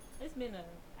 it's been an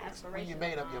when aspiration. you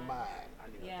made of up your mine. mind?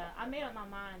 Yeah, I made up my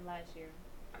mind last year.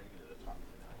 I needed to talk to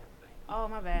that. Oh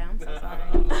my bad. I'm so sorry.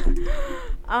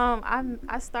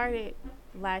 I started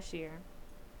last year,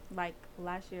 like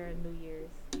last year New Year's.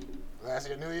 Last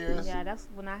year, New Year's? Yeah, that's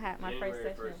when I had my January first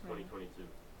session. 1st, of him. 2022.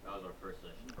 That was our first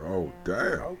session. Oh Yeah.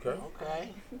 damn. okay.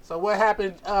 Okay. So what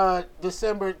happened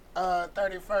December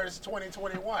 31st,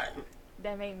 2021?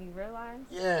 That made me realize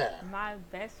Yeah. my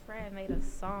best friend made a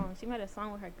song. She made a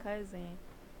song with her cousin,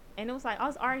 and it was like I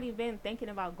was already been thinking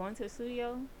about going to the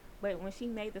studio, but when she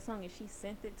made the song and she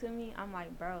sent it to me, I'm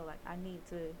like, bro, like I need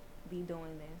to be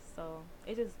doing this. So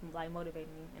it just like motivated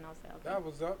me, and I was like, okay. That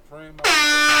was up, friend. R&B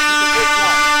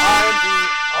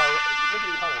or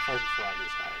hold on first before I get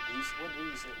started.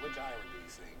 What genre do you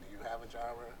sing? Do you have a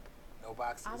genre? No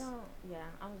boxes? I don't. Yeah,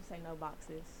 I would just say no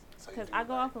boxes. So you Because do I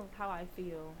go like- off of how I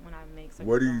feel when I make certain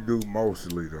What do you songs. do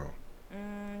mostly though?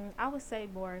 I would say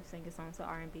more singing songs to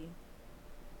R&B.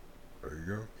 There you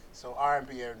go. So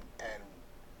R&B and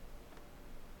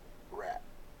rap.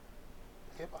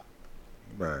 Hip hop.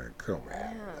 Man, come on.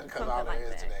 Rap. Yeah, Because all something there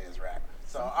like is that. today is rap.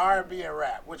 So R&B and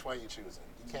rap, which one you choosing?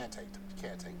 You can't take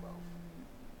both.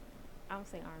 I would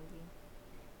say R&B.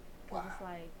 Why? It's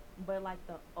like, but like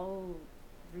the old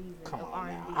reason Come of on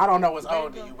R&B. now. I don't know what's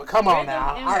old to you, but come on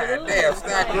now. Rhythm All and right. blues, Damn,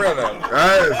 stop like- grilling.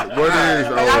 That's what is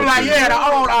And I'm like, yeah,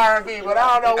 the old R&B, but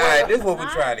I don't know All right, what. this is what we're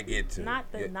Not- trying to get to.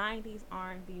 Not the Yeah. 90s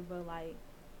R&B, but like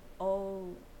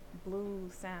old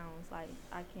blues sounds. Like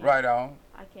I can't. Right on.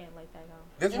 I can't let that go.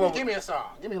 This Give what me a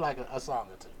song. Give me like a song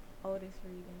or two. Otis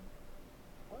Reading.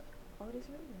 What? Otis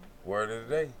Reading. word of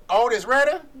the day. Otis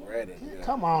ready? Ready. Yeah.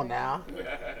 Come on now.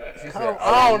 She Come said,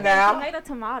 on now. Tomato,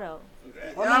 tomato.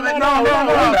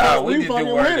 no, we just do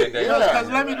fucking word of with the it. day. Because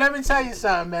let me tell you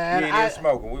something, You man. ain't even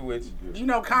smoking. We with you. You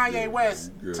know Kanye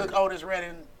West Good. took Otis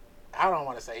Redding. I don't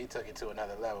want to say he took it to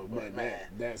another level, but But man,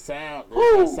 that sound,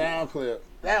 Woo. that sound clip.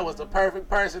 that was the perfect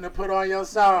person to put on your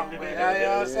song, man. You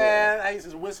know what I'm saying? I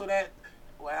used to whistle that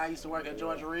when I used to work at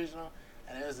Georgia Regional,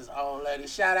 And there's this old lady.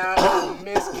 Shout out to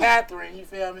Miss Catherine. You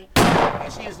feel me?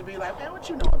 And she used to be like, man, what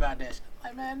you know about that shit?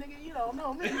 Like, man, nigga, you don't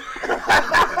know me.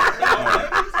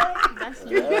 That's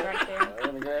you right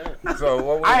there. So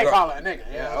what we I ain't call her a nigga.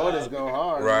 Yeah, Otis go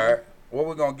hard. Right. What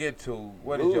we're gonna get to?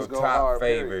 What is Blues your go top hard,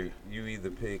 favorite? period. You either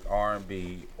pick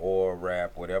R&B or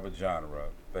rap, whatever genre.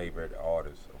 Favorite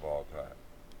artist of all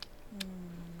time.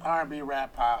 R&B,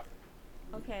 rap, pop.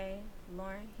 Okay,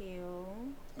 Lauryn Hill.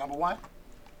 Number one.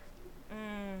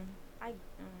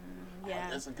 Yeah.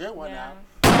 That's a good one yeah.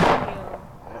 now. Lauryn Hill.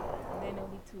 And then it'll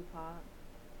be Tupac.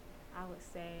 I would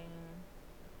say.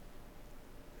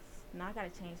 No, I gotta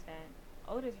change that.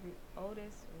 Otis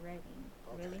Redding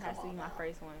really has to be my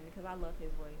first one because I love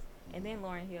his voice. And then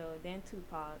Lauryn Hill, then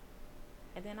Tupac,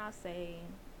 and then I'll say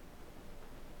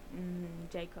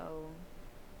J. Cole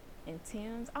and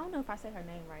Tim's. I don't know if I said her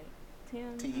name right.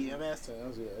 Tim's. T-E-M-S.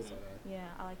 Tim's, yeah, that's all right. Yeah,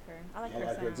 I like her. I like I her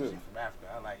like her sound. too. From Africa.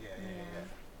 I like,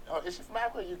 yeah. Oh, is she from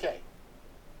Africa or UK?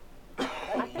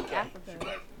 I think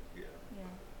Africa.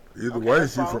 Either Okay, way,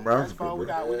 that's she fine. from That's Africa, fine. We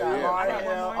bro. got Lauryn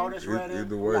Hill, Otis Redding.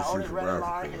 Either We way, got she Otis from Redding,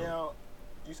 Africa. Lauryn Hill.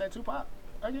 You say Tupac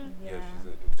again? Yeah.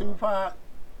 Tupac,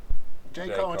 J.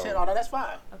 J. Cole, and Cole. 10. Oh, no, that's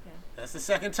 5. Okay. That's the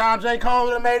second time J. Cole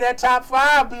would have made that top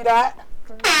 5, B-Dot.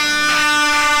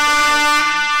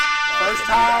 First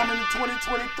time in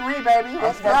 2023, baby. I'm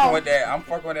Let's fucking go. with that. I'm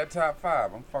fucking with that top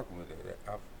 5. I'm fucking with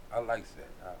that. I like that.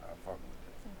 I fucking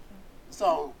with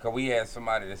So, that. Cause we had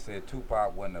somebody that said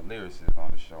Tupac wasn't a lyricist on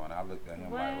the show, and I looked at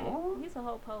him like, What? ooh. He's a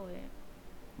whole poet.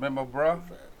 Remember, bruh?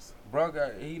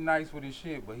 He nice with his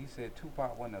shit, but he said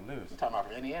Tupac wasn't a you lyricist. talking about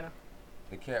from Indiana?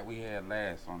 The cat we had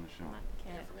last on the show. Not the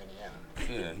cat. From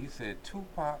Indiana. Yeah, he said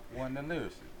Tupac wasn't a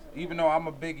lyricist. Even though I'm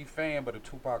a Biggie fan, but a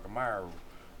Tupac admirer,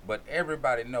 but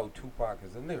everybody know Tupac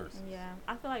is a lyricist. Yeah,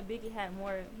 I feel like Biggie had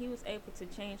more. He was able to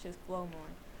change his flow more.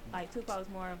 Like Tupac was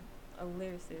more of a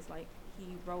lyricist. Like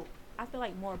he wrote. I feel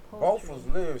like more poetry. Both was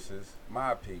lyricists,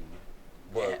 my opinion.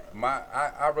 But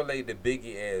I relate to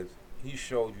Biggie as he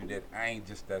showed you that I ain't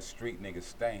just that street nigga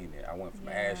staying there. I went from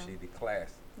ashy to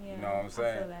classy. Yeah, You know what I'm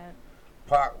saying? I feel that.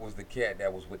 Pac was the cat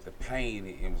that was with the pain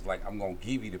and was like, I'm gonna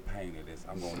give you the pain of this.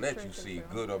 I'm gonna let you see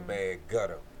good or bad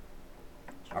gutter.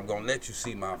 I'm gonna let you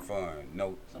see my fun.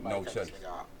 No chase.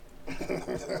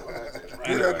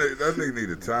 That nigga need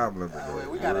a time limit, though.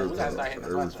 We gotta start hitting the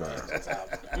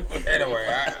button. Anyway,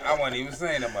 I wasn't even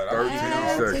saying that much.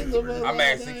 13 seconds. I'm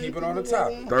actually keeping on the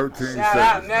topic. 13 Shout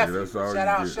out, seconds. nephew. Nigga, that's all Shout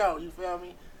out, you get. show. You feel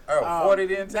me? Oh, 40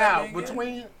 didn't Now, tell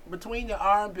me. between your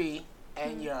R&B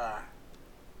and your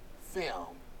film,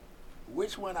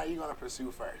 which one are you gonna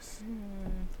pursue first?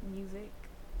 Music.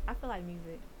 I feel like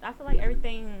music. I feel like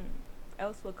everything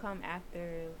else will come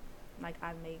after. Like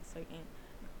I make certain.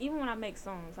 Even when I make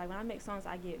songs, like when I make songs,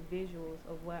 I get visuals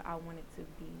of what I want it to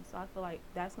be. So I feel like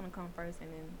that's gonna come first, and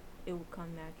then it will come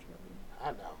naturally. I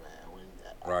know, man.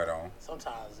 Right on.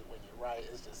 Sometimes when you write,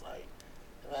 it's just like,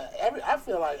 man, I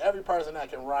feel like every person that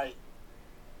can write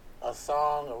a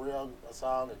song,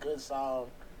 a good song,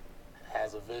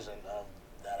 has a vision of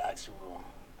that actual.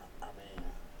 I mean,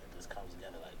 it just comes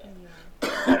together like that.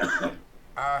 Yeah.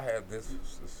 I have this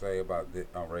to say about this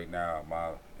right now.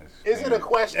 Is it a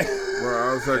question? Bro,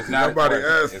 I was like, It's not a nobody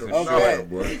question, asked it's him a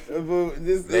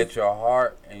nothing, boy. Let your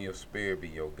heart and your spirit be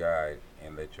your guide,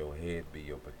 and let your head be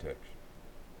your protection.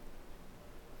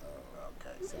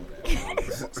 Okay,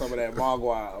 Some of that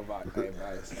Mogwai about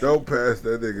advice. Don't pass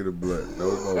that nigga the blood.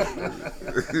 No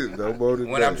more. No more than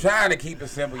When that. I'm trying to keep it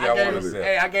simple, y'all want to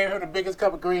say. I gave her the biggest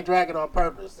cup of Green Dragon on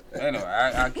purpose. Anyway,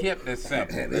 I kept it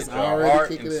simple. Let It's your already heart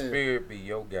kicking and in. spirit be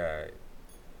your guide,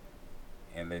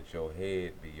 and let your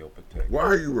head be your protection. Why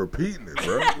are you repeating it,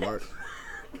 bro? Like,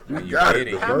 you You got get it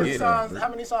it. the How many first songs- time. How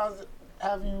many songs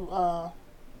have you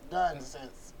done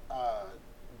since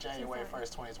January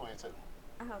 1st, 2022?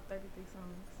 I have 33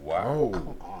 songs. Wow. Oh,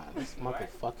 Come on, let's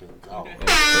motherfucking go.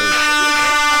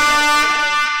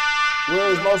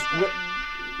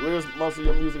 Where's most of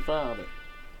your music found at?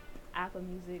 Apple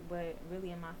Music, but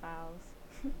really in my files.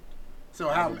 So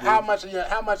how much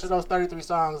of those 33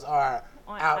 songs are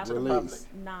On out to the public? Release.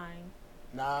 9.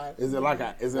 9. Is it like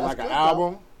an That's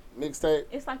album, good, mixtape?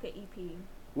 It's like an EP.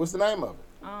 What's the name of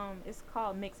it? It's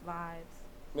called Mixed Vibes.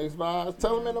 Mixed Vibes.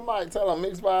 Tell them in the mic. Tell them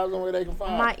Mixed Vibes and where they can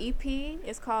find My it. EP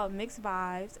is called Mixed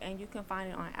Vibes, and you can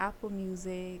find it on Apple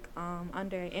Music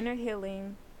under Inner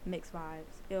Healing Mixed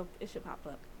Vibes. It should pop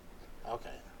up. Okay.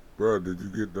 bro, did you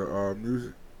get the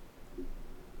music?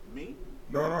 Me?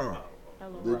 No.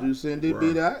 Hello. Did you send it, Right.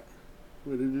 B-Dot?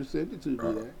 Where did you send it to,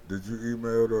 B-Dot? Did you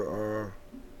email the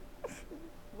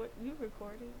What you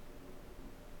recorded?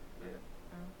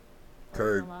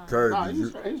 Tay? Nah, Tay, Nah, did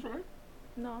he's you? right. He's right.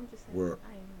 No, I'm just saying. What?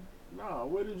 I ain't know. No,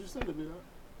 where did you send it, Vito?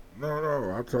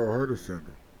 No, I told her to send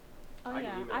them. Oh I can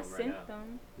yeah, email I them right sent now.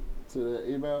 them. To the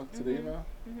email? To the email?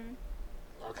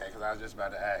 Okay, because I was just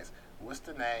about to ask, what's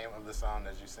the name of the song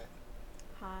that you sent?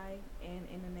 High and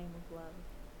In the Name of Love.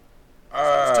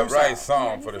 It's two Right songs. song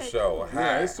Yeah, for he the said show. two. High.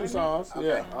 Yeah, it's 2 songs. Okay.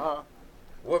 Yeah.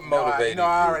 What I motivated you?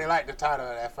 already like the title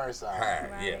of that first song. High.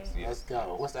 Right. Yes. Let's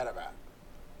go. What's that about?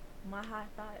 My high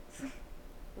thoughts.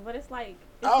 But it's like.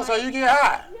 So you get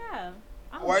high? Yeah.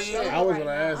 I'm Why you- chilling I was right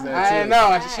gonna now. ask I'm that, I too. didn't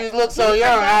know. She looked so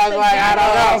young. I was like, I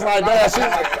don't know. I was like,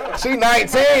 damn, she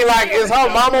 19. Like, is her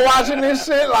mama watching this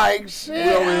shit? Like, shit.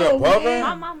 We over here pumping?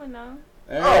 My mama know.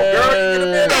 Oh, girl, you get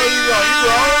a bit though. You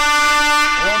grown.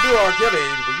 We don't do R. Kelly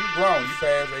age, but you grown. You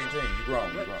past 18. You grown.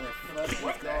 You grown.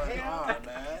 What's going on,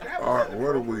 man? Art,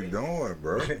 what are we doing,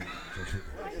 bro?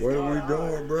 What are we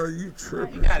doing, bro? You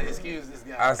tripping? You gotta excuse this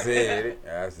guy. I said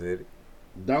it.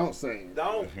 Don't sing.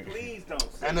 Please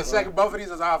don't say And the second, both of these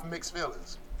is off Mixed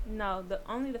Feelings. No,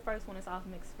 only the first one is off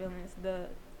Mixed Feelings. The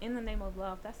In the Name of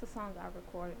Love, that's the song I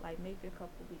recorded like maybe a couple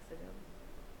weeks ago.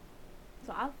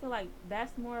 So I feel like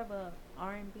that's more of a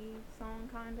R&B song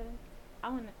kinda. I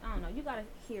don't know. You gotta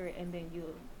hear it and then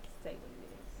you'll say what it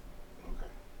is.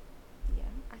 Okay.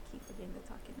 Yeah, I keep forgetting to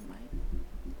talk in the mic.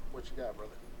 What you got,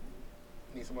 brother?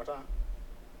 Need some more time?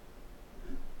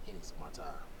 He needs some more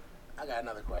time. I got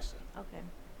another question. Okay.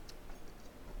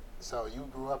 So you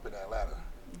grew up in Atlanta.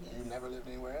 Yes. You never lived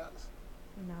anywhere else?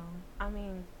 No, I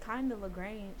mean kind of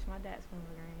LaGrange. My dad's from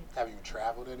LaGrange. Have you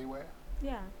traveled anywhere?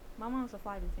 Yeah, my mom's a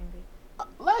flight attendant.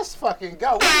 Let's fucking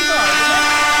go. What you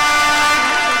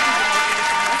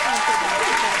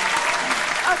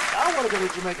I want to go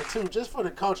to Jamaica too, just for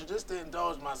the culture, just to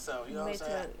indulge myself. You know what I'm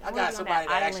saying? I got somebody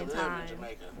that actually lives in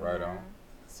Jamaica. Right on.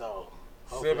 So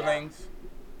Siblings.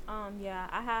 Yeah,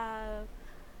 I have.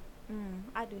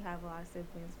 I do have a lot of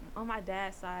siblings on my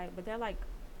dad's side, but they're like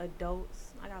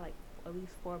adults. I got like at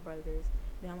least 4 brothers.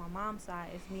 Then on my mom's side,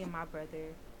 it's me and my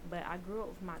brother. But I grew up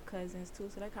with my cousins too,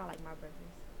 so they're kind of like my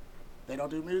brothers. They don't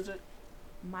do music?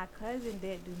 My cousin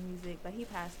did do music, but he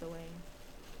passed away.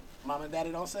 Mom and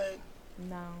daddy don't sing?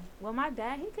 No. Well, my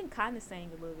dad, he can kind of sing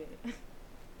a little bit.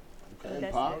 Okay.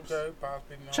 That's Pops. it. Okay,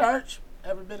 Pops. Church?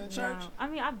 Ever been in church? No. I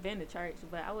mean, I've been to church,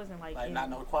 but I wasn't like. Like not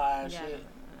no choir and Yeah, shit?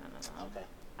 no. Okay.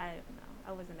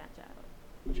 I wasn't that child.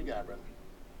 What you got, brother?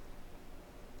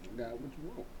 You got what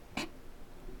you want.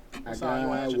 What song you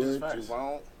want to introduce what first? you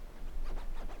want.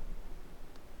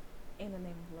 In the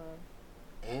Name of Love.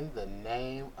 In the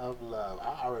Name of Love.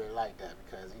 I already like that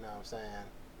because, you know what I'm saying?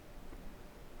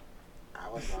 I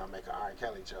was going to make an R.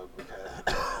 Kelly joke because...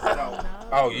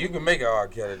 Oh, you can make an R.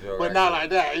 Kelly joke. But not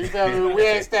like that. You feel me? We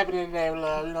ain't stepping in the name of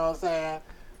love, you know what I'm saying?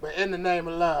 But in the name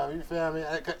of love, you feel me?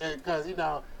 Because, you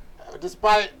know,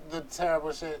 despite the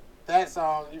terrible shit, that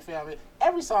song, you feel me?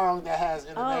 Every song that has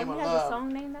in the name of has love. a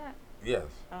song named that? Yes.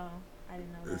 Oh, I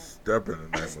didn't know It's that. Step in the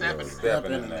Name of Love. Step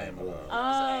in the name of love.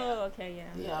 Oh, okay, yeah.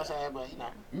 You know what I'm saying? But, you know.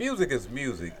 Music is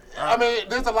music. I mean,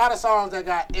 there's a lot of songs that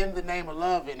got in the name of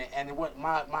love in it, and what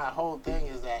my whole thing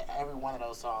is that every one of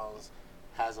those songs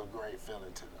has a great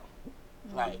feeling to them.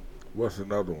 Like, What's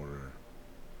another one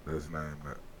then? That's named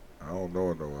that. I don't know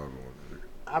no other one.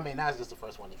 I mean, that's just the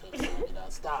first one you could have you know,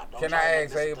 stop. Don't Can try to I make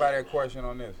ask this everybody a thing. question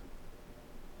on this?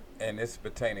 And it's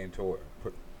pertaining to it.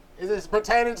 Is this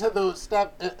pertaining to the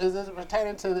step? Is this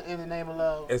pertaining to the in the name of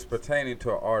love? It's pertaining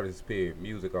to an artist, period.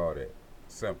 Music, all that.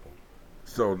 Simple.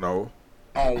 So no.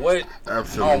 On what?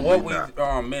 Absolutely on what we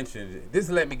not. mentioned.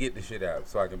 Just let me get the shit out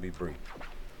so I can be brief.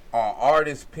 On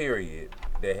artists, period,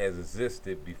 that has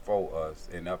existed before us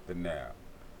and up to now.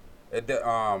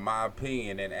 My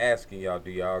opinion and asking y'all,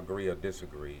 do y'all agree or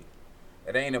disagree?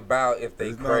 It ain't about if they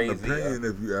It's crazy. not an opinion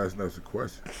if you ask us a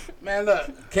question. Man,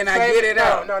 look. Can I get it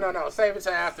out? No. Save it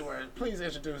till afterward. Please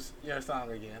introduce your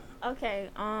song again. Okay,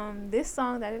 this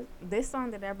song that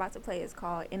they're about to play is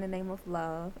called "In the Name of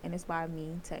Love" and it's by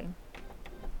me, Tay.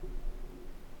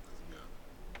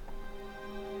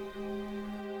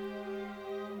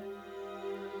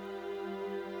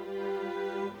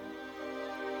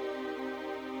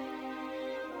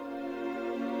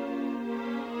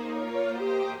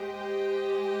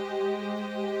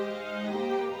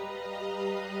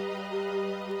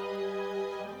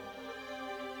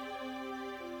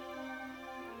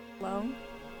 Hello?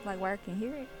 Like where I can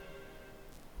hear it?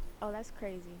 Oh, that's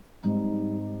crazy.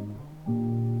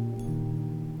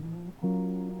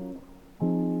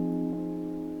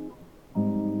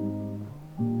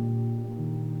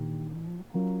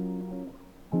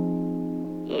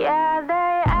 Yeah,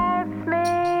 they ask me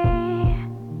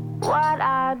what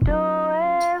I do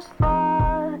it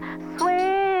for.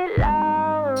 Sweet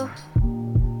love,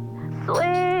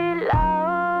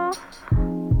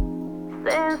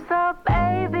 since a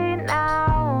baby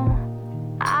now.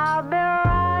 I've been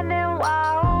running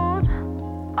wild,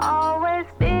 always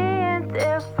being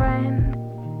different,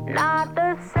 not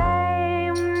the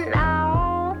same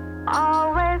now.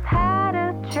 Always had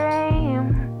a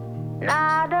dream,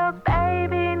 not a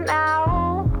baby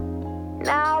now.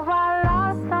 Now I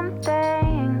lost some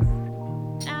things.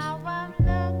 Now I'm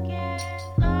looking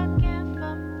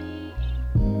for me,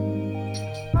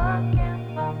 looking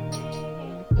for me.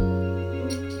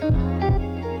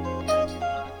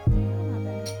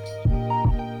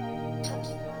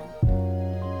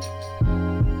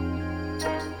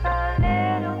 Since a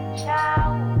little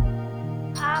child,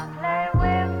 I play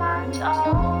with my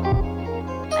dolls,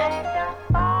 made them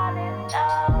fall in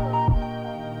love.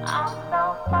 I'm so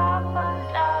far from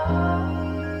love.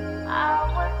 I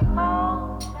was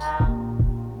cold down,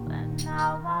 but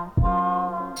now I'm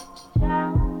warm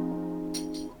down.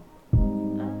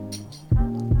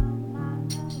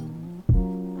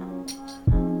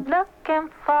 Looking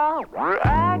for,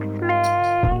 ask me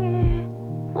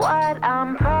what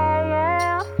I'm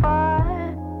praying for.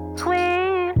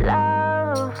 Sweet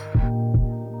love,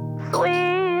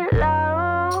 sweet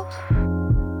love.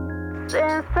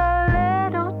 Since a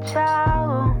little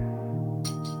child.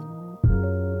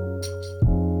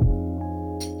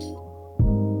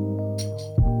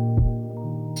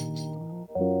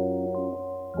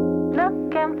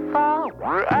 Looking for,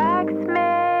 ask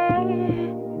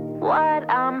me what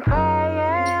I'm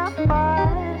praying for.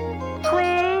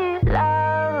 Sweet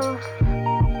love,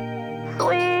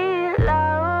 sweet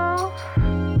love.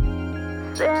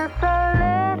 Since a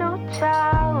little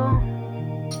child.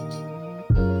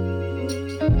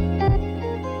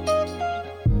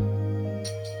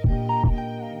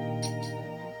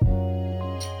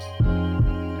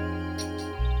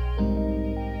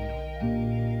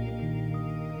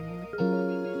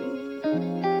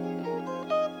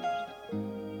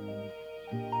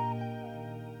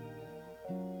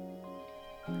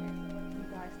 You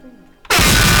guys think?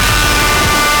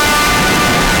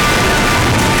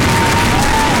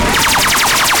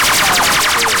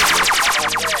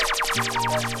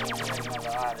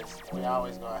 We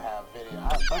always gonna have video.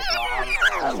 First of all,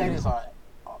 I say this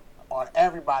on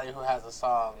everybody who has a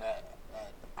song that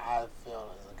I feel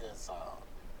is a good song.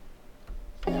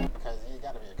 Yeah, because you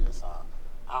gotta be a good song.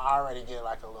 I already get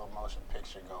like a little motion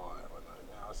picture going with it,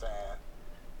 you know what I'm saying?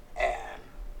 And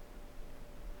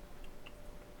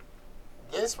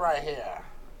this right here,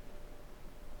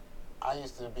 I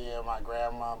used to be in my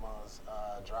grandmama's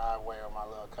driveway with my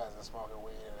little cousin smoking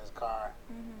weed in his car.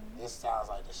 Mm-hmm. This sounds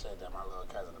like the shit that my little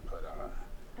cousin would put on.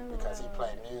 Because he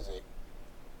played music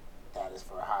that is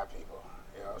for high people.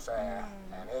 You know what I'm saying?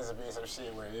 And this would be some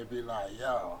shit where it'd be like,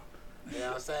 yo, you know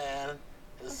what I'm saying?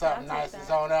 There's something nice that's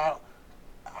on out.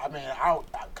 I mean, I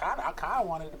kind of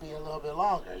wanted it to be a little bit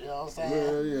longer, you know what I'm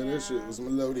saying? Yeah, that shit was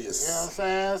melodious. You know what I'm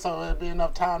saying? So it'd be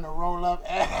enough time to roll up.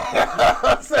 You know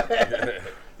what I'm saying?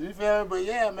 You feel me? But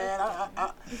yeah, man,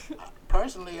 I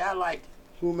personally, I liked it.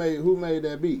 Who made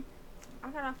that beat? I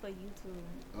got off of YouTube.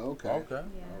 Okay. Okay. Yeah.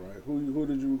 All right. Who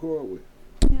did you record with?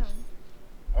 Him.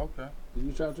 Okay. Did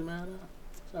you shout your man out?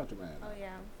 Shout your man out. Oh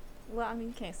yeah. Well, I mean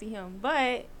you can't see him,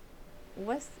 but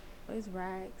what's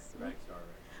Rags?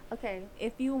 Okay,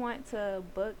 if you want to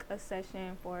book a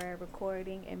session for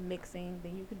recording and mixing,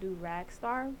 then you can do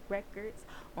Ragstar Records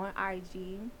on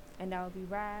IG, and that would be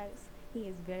Rags. He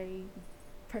is very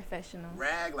professional.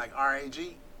 Rag, like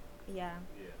R-A-G? Yeah.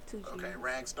 Two G's. Okay,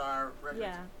 Ragstar Records?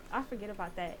 Yeah, I forget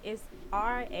about that. It's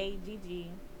RAGG,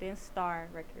 then Star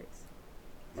Records.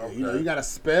 Yeah, you know, you gotta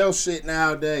spell shit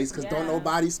nowadays, because don't Yeah.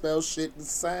 nobody spell shit the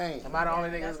same. Am I the only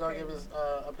nigga that's that's gonna give his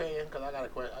opinion? Because I got a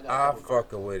question. I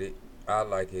fucking with it. I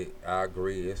like it. I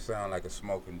agree. It sound like a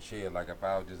smoking chill. Like if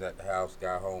I was just at the house,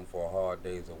 got home for a hard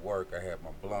days of work, I had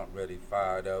my blunt ready,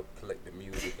 fired up, click the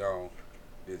music on,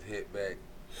 just hit back.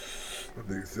 I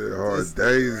think said hard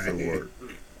days of work.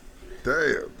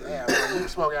 Damn. Damn, man, you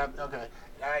smoke out. Okay,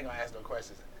 I ain't gonna ask no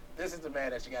questions. This is the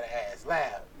man that you gotta ask.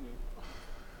 Lab.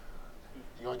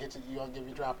 You gonna give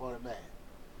your drop on it, man?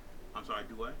 I'm sorry,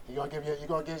 do what? You gonna give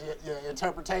your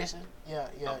interpretation? Yeah,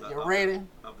 your Of rating?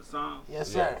 of the song? Yes,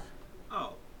 sir.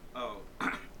 Oh.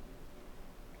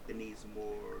 It needs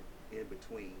more in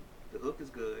between. The hook is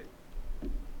good. You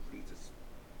need to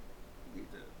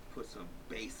put some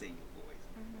bass in your voice.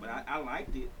 But I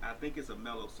liked it. I think it's a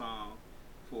mellow song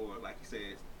for, like you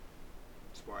said,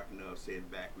 sparking up, sitting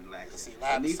back, relaxing.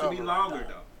 It needs to be longer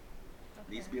though. It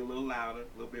needs to be a little louder,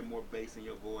 a little bit more bass in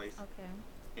your voice. Okay.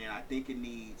 And I think it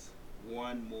needs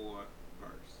one more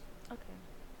verse. Okay.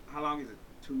 How long is it?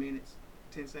 2 minutes?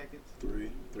 10 seconds? 3:10.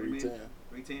 3:10?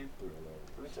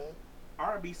 310?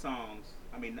 R&B songs.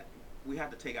 I mean, we have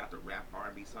to take out the rap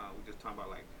R&B song. We're just talking about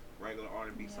like regular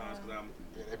R&B songs because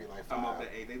they be like I'm 5. up to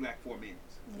 8. They like 4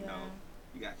 minutes. You know,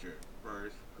 you got your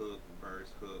verse, hook, verse,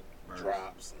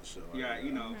 drops and shit. Yeah,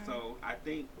 you know. So I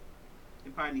think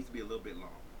it probably needs to be a little bit long.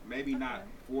 Maybe not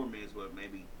 4 minutes, but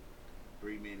maybe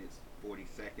 3 minutes, 40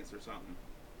 seconds or something.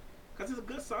 Cause it's a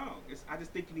good song. I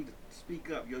just think you need to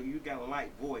speak up. You got a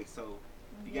light voice, so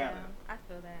you gotta. I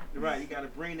feel that. Right, you gotta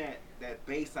bring that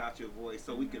bass out your voice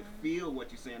so we can feel what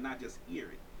you're saying, not just hear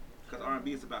it. Cause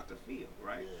R&B is about to feel,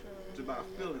 right? It's about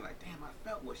feeling like, damn, I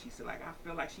felt what she said. Like I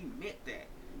feel like she meant that.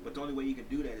 But the only way you can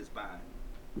do that is by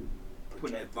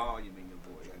putting that volume in your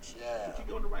voice. Yeah. But you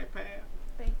go on the right path.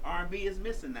 R&B is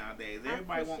missing nowadays.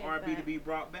 Everybody want R&B to be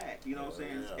brought back. You know what I'm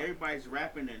saying? Yeah. Everybody's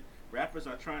rapping and rappers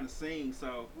are trying to sing.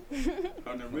 So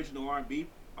an original R&B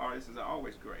artist is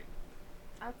always great.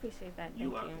 I appreciate that. Thank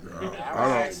you. I'm gonna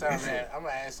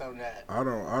add something that I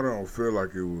don't feel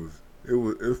like it was.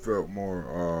 It felt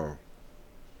more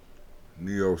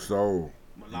neo soul.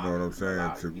 You know what I'm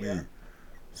saying to me.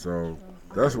 So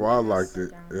that's why I liked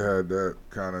it. It had that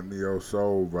kind of neo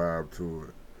soul vibe to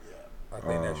it. I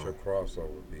think that's your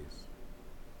crossover piece.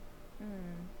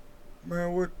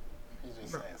 Man, what? He's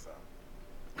just saying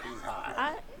something. He's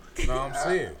hot. No, I'm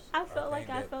serious. I felt like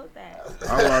I felt that.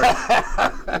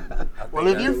 Well,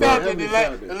 if you felt it,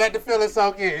 then let the feeling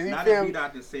soak in. Not if you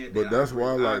not just said that. But that's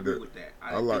why I like that.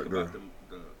 I like the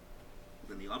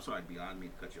I'm sorry, I didn't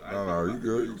mean to cut you. No, you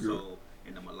good. You good.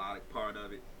 And the melodic part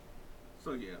of it.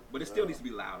 So yeah, but it still needs to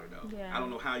be louder though. Yeah. I don't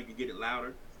know how you can get it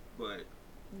louder, but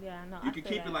you can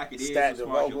keep it like it is Stack as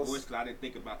far as your vocals. voice. Cause I didn't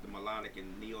think about the melodic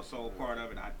and neo soul part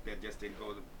of it. That just didn't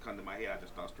come to my head. I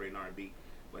just thought straight R&B.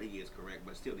 But he is correct.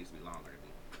 But it still needs to be longer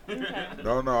than me. Okay.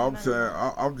 No, I'm saying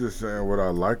I'm just saying what I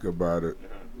like about it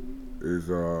is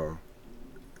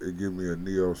it give me a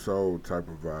neo soul type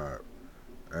of vibe,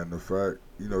 and the fact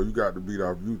you got the beat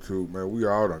off YouTube, man. We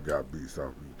all done got beats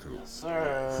off YouTube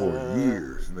for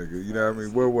years, nigga. You know what I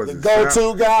mean? Where was the it?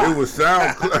 Go-to guy. It was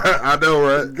Sound. I know,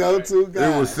 right? Go-to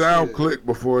guy. It was Sound Click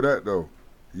before that, though.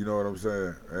 You know what I'm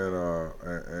saying?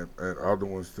 And other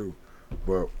ones too.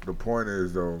 But the point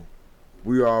is, though,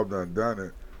 we all done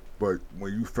it. But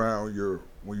when you find your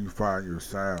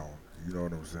sound, you know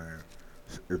what I'm saying?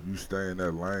 If you stay in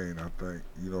that lane, I think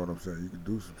you know what I'm saying. You can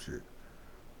do some shit.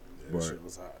 Yeah, but shit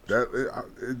was hot.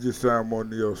 It just sounds more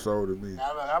neo soul to me.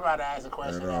 I'm about to ask a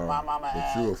question that my mama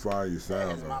asked. But you will find your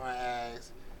sound. His mama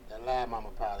asked. That last mama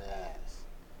probably asked.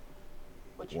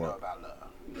 What you know about love?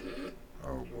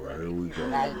 Oh boy, here we go.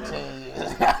 19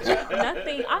 years.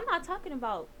 Nothing. I'm not talking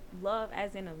about love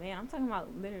as in a man. I'm talking about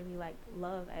literally like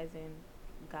love as in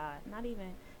God. Not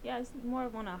even. Yeah, it's more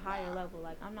of on a higher level.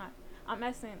 Like I'm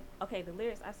asking. Okay, the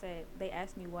lyrics I said. They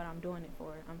asked me what I'm doing it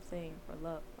for. I'm saying for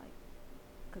love, like,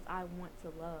 cause I want to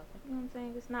love. Like, you know what I'm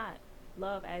saying? It's not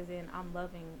love as in I'm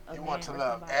loving a man. You want to or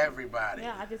love somebody. everybody.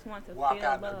 Yeah, I just want to walk feel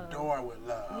out love. the door with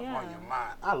love on your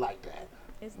mind. I like that.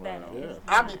 It's that.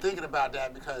 I be thinking about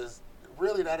that because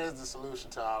really that is the solution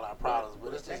to all our problems.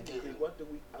 But it's just getting. What do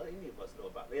any of us know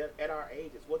about it? At our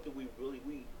ages? What do we really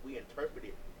we interpret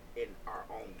it in our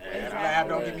own way? Lab,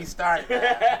 don't get me started.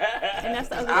 And that's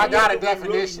the other I got a What do we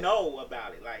definition. really know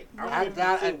about it? Like I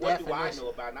got a what do I definition. know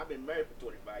about it? And I've been married for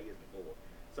 25 years before.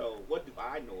 So what do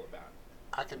I know about it?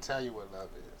 I can tell you what love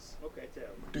is. Okay, tell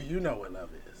me. Do you know what love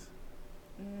is?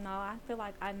 No, I feel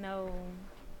like I know.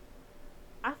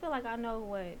 I feel like I know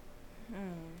what.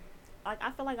 Like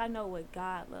I feel like I know what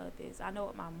God love is. I know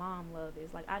what my mom love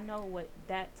is. Like I know what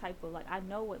that type of I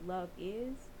know what love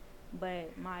is,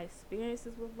 but my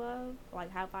experiences with love,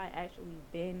 like have I actually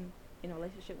been in a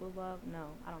relationship with love? No,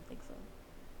 I don't think so.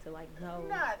 To like know.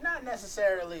 Not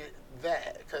necessarily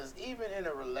that, because even in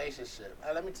a relationship,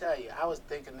 let me tell you, I was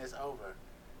thinking this over.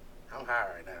 I'm high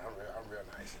right now. I'm real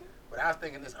nice, but I was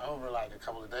thinking this over like a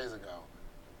couple of days ago,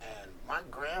 and my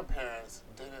grandparents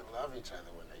didn't love each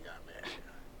other when they got married,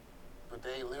 but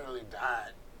they literally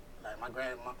died. Like my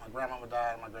grandmama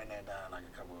died, and my granddad died like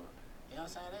a couple of. You know what I'm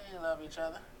saying? They didn't love each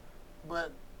other,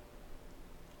 but.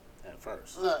 At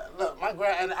first. Look, my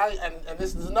and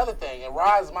this is another thing. And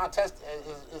Roz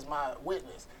is my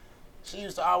witness. She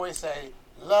used to always say,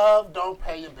 "Love don't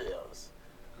pay your bills.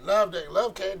 Love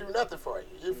can't do nothing for you."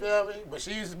 You feel me? But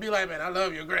she used to be like, "Man, I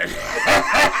love your granddad."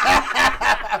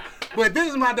 But this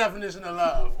is my definition of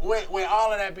love. With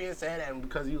all of that being said, and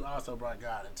because you also brought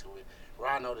God into it,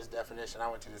 I know this definition. I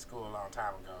went to this school a long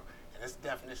time ago, and this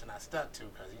definition I stuck to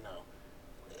because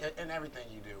in everything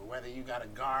you do, whether you got a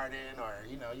garden or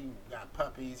you got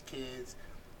puppies, kids,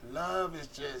 love is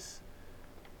just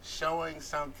showing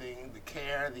something the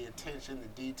care, the attention, the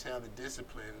detail, the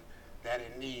discipline that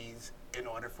it needs in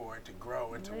order for it to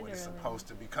grow into what it's supposed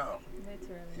to become.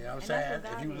 Literally. You know what I'm saying?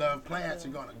 If you love plants,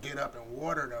 you're gonna get up and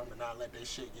water them and not let that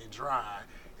shit get dry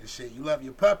and shit. You love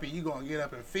your puppy, you're gonna get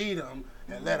up and feed them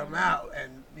and let them out.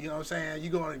 And you know what I'm saying?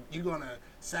 You're gonna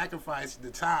sacrifice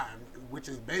the time, which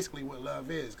is basically what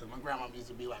love is. Because my grandma used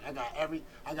to be like, I got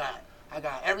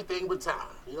everything but time.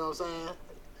 You know what I'm saying?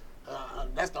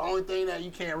 That's the only thing that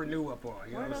you can't renew upon.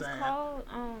 You know what I'm saying? Called?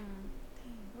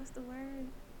 What's the word?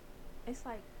 It's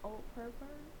like old proverbs.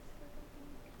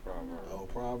 Oh,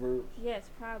 proverbs. Yes,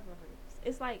 proverbs.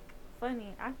 It's like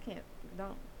funny. I can't.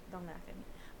 Don't laugh at me.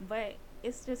 But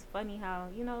it's just funny how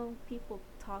people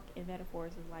talk in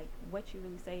metaphors of like what you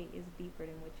really say is deeper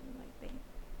than what you like think.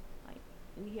 Like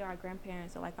we hear our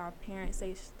grandparents or like our parents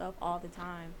say stuff all the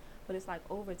time, but it's like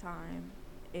over time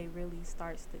it really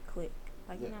starts to click.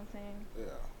 Like you know what I'm saying?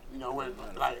 Yeah. You know when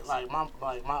I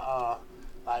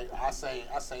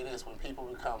say this, when people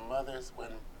become mothers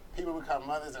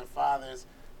and fathers,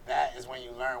 that is when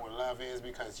you learn what love is,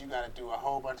 because you got to do a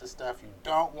whole bunch of stuff you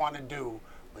don't want to do,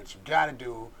 but you got to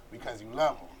do because you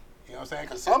love them. You know what I'm saying?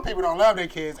 Because some people don't love their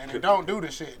kids and they don't do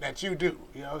the shit that you do.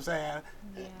 You know what I'm saying?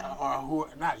 Yeah. Or who?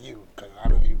 Not you, because I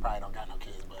know you probably don't got no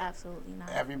kids, but absolutely not.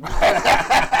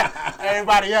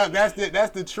 Everybody else. That's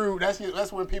the true. That's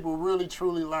when people really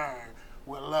truly learn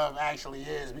what love actually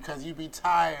is, because you be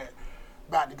tired,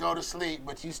 about to go to sleep,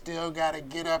 but you still got to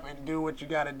get up and do what you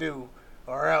got to do,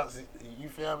 or else, you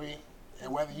feel me?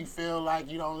 And whether you feel like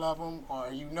you don't love them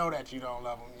or you know that you don't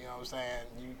love them, you know what I'm saying?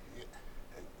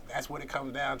 That's what it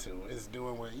comes down to, is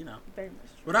doing what, Very much true.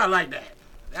 But I like that.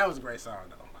 That was a great song,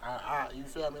 though. You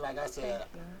feel me? Like I said,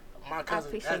 my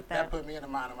cousin, that put me in the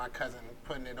mind of my cousin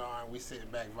putting it on. We sitting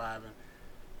back vibing.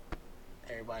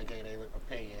 Everybody gave their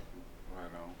opinion. I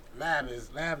know. Lab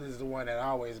is the one that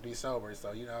always be sober,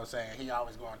 so you know what I'm saying, he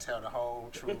always gonna tell the whole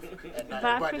truth and nothing but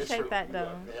I but the appreciate truth. that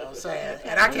though. You know what I'm saying?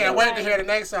 And I can't wait to hear the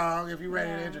next song if you're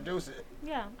ready to introduce it.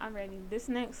 Yeah, I'm ready. This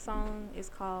next song is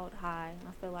called High.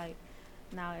 I feel like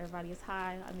now everybody is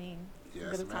high. I mean,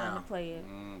 it's a good time to play it.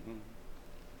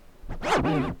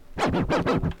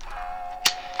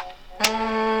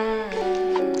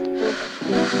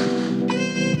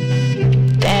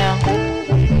 Damn.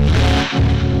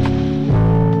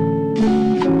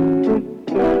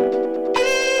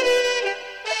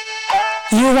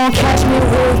 You won't catch me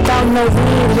without no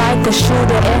weed, like a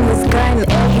shooter and his gun.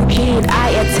 Every beat I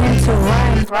attempt to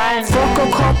run. Fuck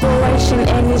a corporation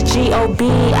and his G.O.B.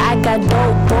 I got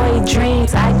dope boy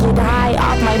dreams. I get high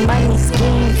off my money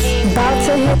schemes. About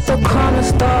to hit the corner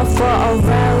store for a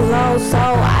real low, so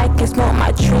I can smoke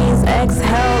my trees.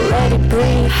 Exhale, let it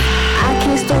breathe. I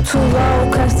can't stoop too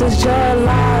low, cause this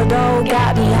gelato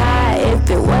got me high. If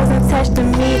it wasn't attached to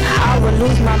me, I would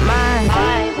lose my mind.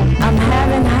 I'm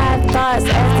having high thoughts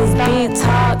as this beat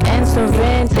talk,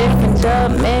 entering different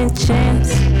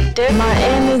dimensions. My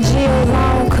energy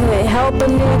alone could help a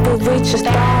nigga reach a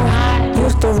stone.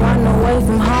 Used to run away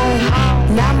from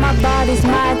home, now my body's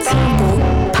my temple.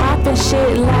 Popping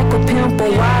shit like a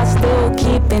pimple while still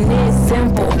keeping it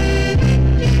simple.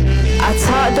 I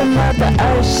talked to Mother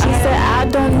Earth, she said I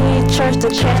don't need church to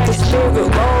catch the spirit.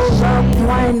 Roll up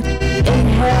one,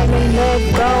 inhale and let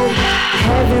go.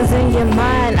 Heaven's in your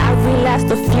mind, I relapsed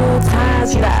a few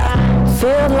times, but I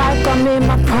feel like I'm in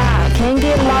my prime. Can't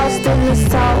get lost in the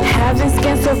soul, having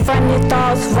schizophrenic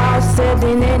thoughts while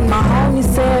sitting in. My homie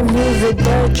said music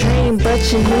the dream, but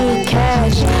you need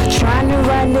cash. Trying to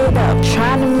run it up,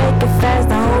 trying to make it fast,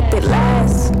 I hope it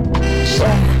lasts.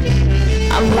 Yeah.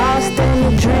 I'm lost in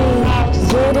a dream,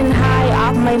 getting high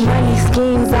off my money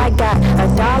schemes. I got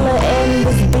 $1 in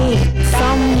this beat,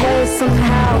 some way,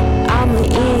 somehow, I'ma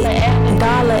eat.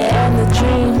 Dollar and a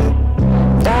dream,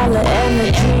 dollar and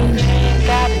a dream.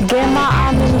 Get my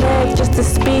arm and leg just to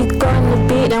speak on the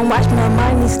beat and watch my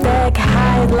money stack.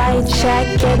 Highlight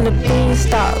check and the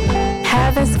beanstalk.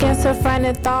 Having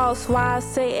schizophrenic thoughts while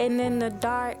sitting in the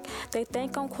dark. They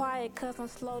think I'm quiet cause I'm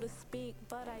slow to speak,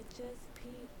 but I just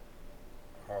peep.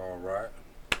 All right.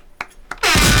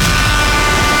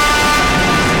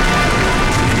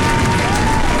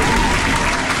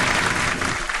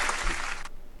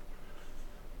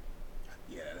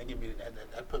 Yeah,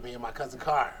 that put me in my cousin's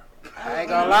car. I ain't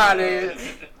gonna lie to you.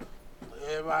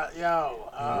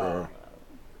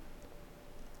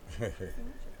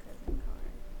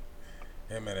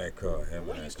 Him in that car.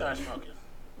 When did you start smoking?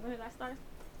 When did I start?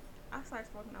 I started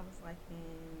smoking, I was like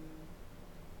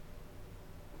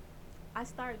I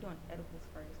started doing edibles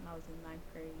first when I was in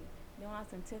 9th grade. Then when I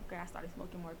was in 10th grade, I started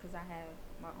smoking more because I had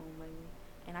my own money.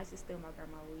 And I used to steal my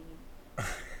grandma weed.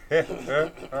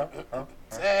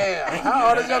 Damn, how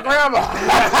old is your grandma?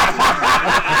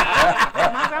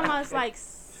 My grandma's like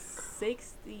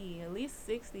 60, at least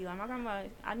 60. Like my grandma,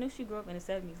 I knew she grew up in the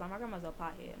 70s. Like my grandma's a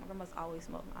pothead. My grandma's always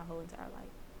smoked my whole entire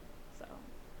life. So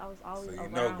I was always So you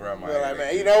around. know grandma. You're like,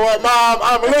 man, you know what, Mom?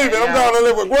 I'm leaving. I'm going to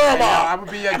live with grandma. I'm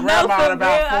gonna be your grandma in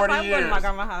about 40 I'm years. my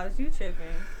grandma's house. You tripping?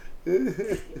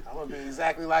 I'm gonna be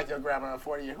exactly like your grandma in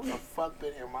 40 years. Who the fuck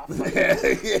been in my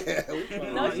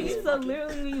fucking No, she used to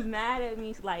literally be mad at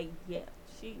me. Like, yeah,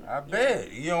 she. I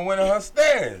bet you don't went in her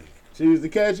stairs. She used to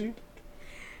catch you?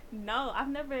 No, I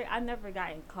never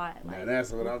gotten caught. Like, Now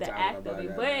that's what I'm the talking act about. of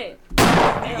it, that.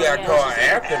 but You got caught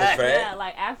after the fact. Yeah,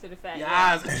 like after the fact. Your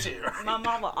Yeah. eyes and shit, right? My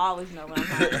mom will always know when I'm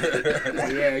high.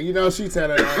 Yeah, you know she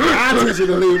telling her, I teach you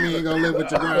to leave me and go live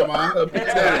with your grandma.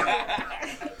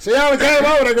 She only came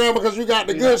over to grandma because you got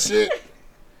the good shit.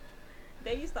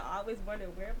 They used to always wonder,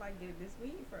 where am I getting this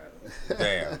weed from?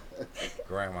 Damn.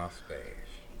 Grandma stash.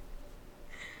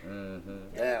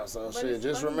 Damn, so But shit, it's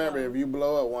just funny, remember, though. if you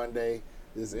blow up one day,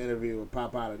 this interview will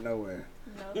pop out of nowhere.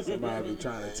 No, Somebody be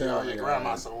trying to Tell tell your me.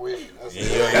 grandma some weed. That's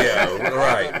Yeah,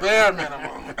 right. the bare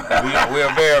minimum.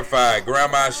 We'll verify.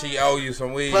 Grandma, she owe you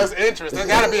some weed. Plus interest. There's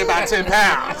gotta be about 10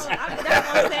 pounds. that's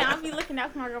what I'm saying. I'll be looking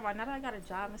out for my grandma. Now that I got a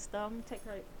job and stuff, I'm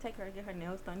gonna take her and get her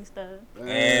nails done and stuff.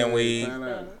 And weed.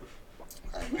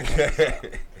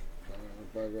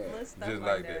 Little stuff Just like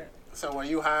like that. So were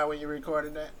you high when you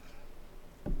recorded that?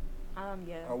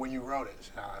 Yeah. Or when you wrote it,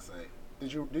 shall I say?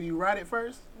 Do you write it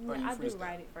first? Or Yeah, you I do freestyle?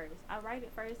 write it first. I write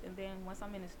it first, and then once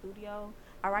I'm in the studio,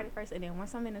 I write it first, and then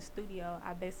once I'm in the studio,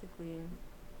 I basically,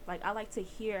 like, I like to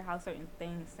hear how certain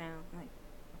things sound, like,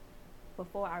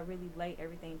 before I really lay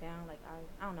everything down. Like,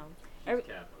 I don't know. She's capping,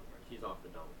 bro. She's off the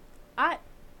dome. I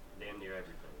Damn near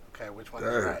everything. Okay, which one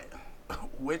is right?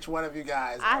 Which one of you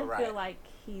guys I are right? feel like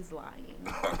he's lying.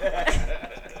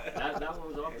 That one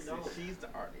was off the dome. She's the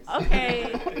artist.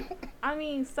 Okay. I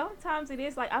mean, sometimes it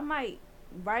is like I might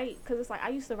write, because it's like I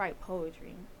used to write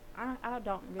poetry. I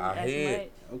don't really I as hear. much.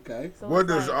 Okay. So What it's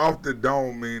does like, off the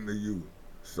dome mean to you,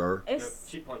 sir? It's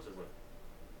She punches it.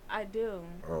 I do.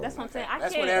 Oh. That's what I'm saying. I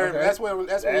That's can't. what Aaron. Okay. That's what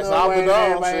That's Lil off the Wayne and dome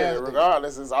everybody shit. else do.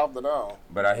 Regardless, it's off the dome.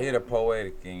 But I hear the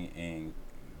poetic and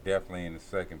definitely in the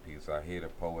second piece, I hear the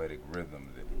poetic rhythm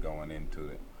that going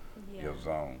into Yeah. your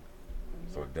zone.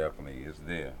 So definitely it's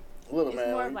there. Look, It's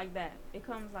man. more of like that. It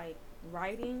comes like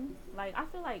writing. Like I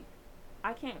feel like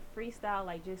I can't freestyle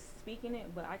like just speaking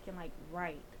it, but I can like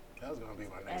write That was gonna be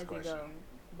my as next it question. goes.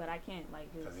 But I can't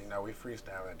like just. Because you know we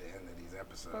freestyle at the end of these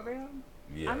episodes. For real?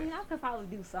 Yeah. I mean, I could probably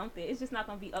do something. It's just not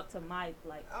gonna be up to my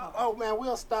like. Oh man,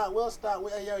 we'll stop.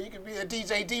 Hey, yo, you can be a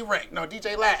DJ D-Rec. No,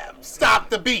 DJ Lab. Stop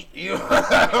the beat. You know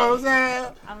what I'm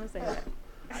saying? I'm gonna say that.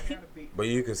 But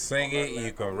you can sing it,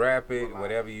 you can rap it,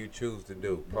 whatever you choose to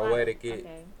do. Poetic it,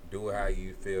 Okay. do it how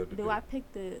you feel to do. Do I pick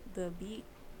the beat?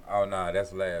 Oh nah,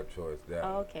 that's lab choice. That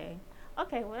Oh, one. okay.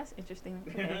 Okay, well that's interesting.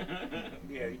 Okay.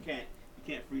 Yeah, you can't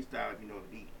freestyle if you know the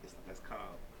beat. That's called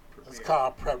prepare. It's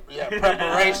called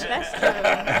preparation. That's true.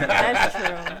 That's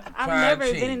true. I've Try never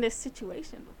and been cheat. in this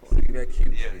situation before. See that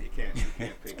cute Yeah, shit. you can't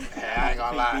pick. Yeah, I ain't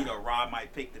gonna lie. Beat or Rob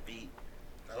might pick the beat.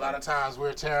 A lot of times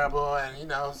we're terrible, and you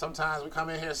know sometimes we come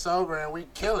in here sober and we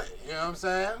kill it. You know what I'm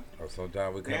saying? Or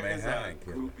sometimes we come There in is high a and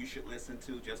kill group you should listen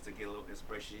to just to get a little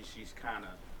inspiration. She's kind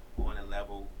of on a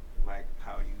level like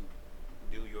how you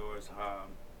do yours.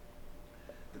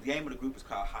 The name of the group is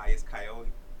called High Yet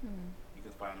Coyote. You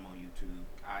can find them on YouTube.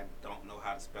 I don't know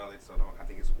how to spell it, so I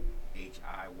think it's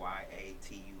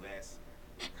Hiyatus,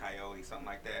 Coyote, something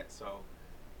like that. So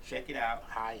check it out.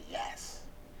 Hi, yes.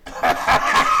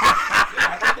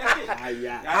 I think that's it.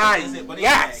 Hi, That's it, but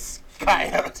yes.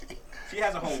 Coyote. She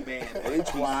has a whole band.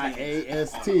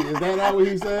 Hyast. Is that not what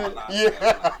he said? Yeah.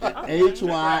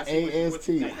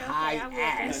 Hyast. High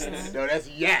ass. No, that's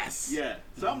yes. Yeah,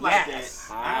 something like Yes.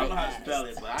 that. I don't know how to spell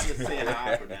it, but I just said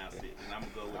how I pronounce it, and I'm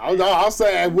gonna go with I know. I'm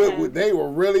saying they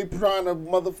were really trying to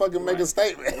motherfucking make a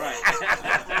statement. Right.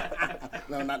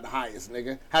 No, not the highest,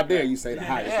 nigga. How dare you say the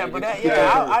highest? Yeah, nigga? but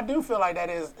I do feel like that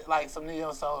is like some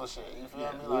neo soul shit. You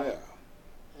feel me? Like, Yeah.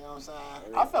 you know what I'm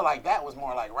saying? I feel like that was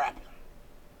more like rapping.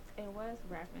 It was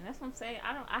rapping. That's what I'm saying.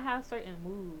 I have certain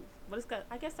moves, but it's cause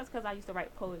I guess that's because I used to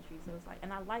write poetry, so it's like,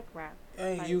 and I like rap.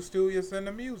 Ain't Like, you studious in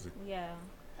the music. Yeah.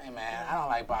 Hey man, I don't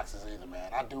like boxes either, man.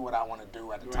 I do what I want to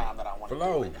do at the time that I want to do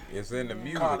Flow. it. It's in the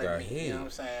music. Call it I me, hear. you know what I'm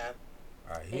saying?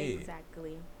 I hear.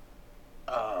 Exactly.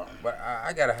 But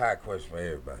I got a hot question for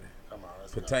everybody. Come on,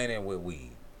 let's go. Pertaining with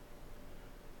weed.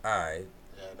 Alright.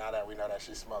 Yeah, now that we know that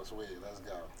she smokes weed, let's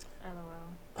go.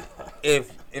 LOL.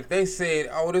 If they said,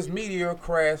 oh, this meteor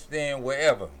crashed in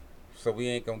wherever, so we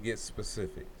ain't gonna get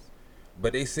specifics.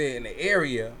 But they said in the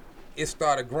area, it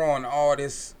started growing all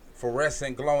this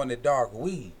fluorescent glow in the dark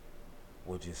weed.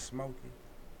 Would you smoke it?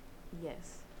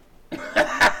 Yes.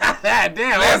 God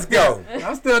damn. Let's go.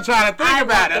 I'm still trying to think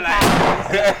about it. I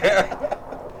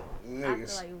feel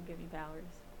Niggas. like it would give me powers.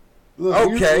 Look,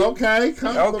 Okay. Okay. Okay,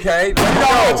 Don't let's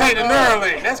go. take the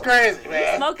Neuralink. That's crazy,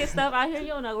 man. Smoking stuff out here, you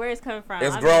don't know where it's coming from.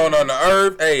 It's growing on the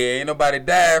earth. Hey, ain't nobody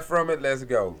died from it. Let's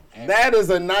go. That is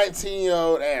a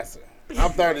 19-year-old answer.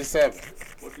 I'm 37.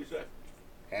 What you say?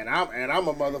 And I'm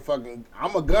a motherfucking,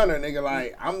 I'm a gunner, nigga.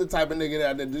 Like, I'm the type of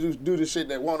nigga that do the shit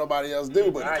that won't nobody else do.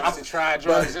 But I used to try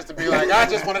drugs just to be like, I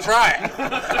just want to try it.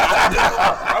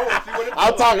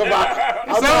 I'm talking about.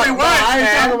 I ain't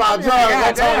talking about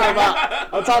drugs.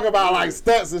 I'm talking about like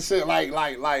stunts and shit. Like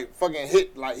fucking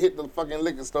hit the fucking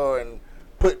liquor store and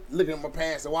put liquor in my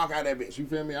pants and walk out that bitch. You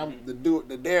feel me? I'm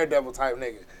the daredevil type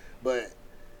nigga. But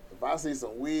if I see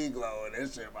some weed glowing,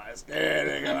 that shit might scare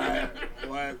nigga. Like,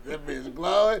 what? That bitch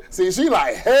glowing? See, she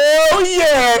like, hell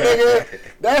yeah, nigga.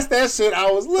 That's that shit I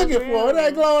was looking for.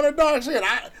 That glow in the dark shit.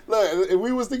 Look, if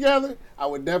we was together, I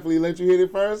would definitely let you hit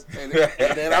it first, and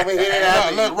then I'm gonna hit it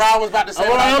after. Look, Ron was about to say.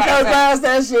 I'm gonna pass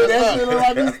that shit. That shit look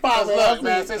like it's possible. Look,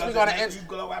 man, since we're gonna Does it make you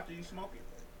glow after you smoke it?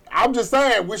 I'm just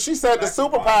saying, when she said the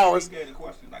superpowers. You gave the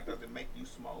question, like, does it make you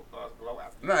smoke or glow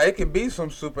after? No, it can be some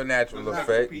supernatural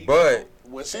effect, but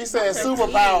When she said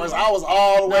superpowers, I was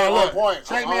all the way on point.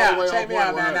 Check me out,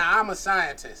 man. Now, I'm a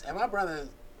scientist. And my brother,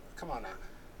 come on now.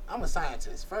 I'm a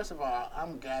scientist. First of all, I'm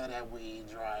going to gather that weed,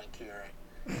 dry it, cure it.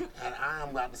 And I'm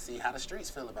about to see how the streets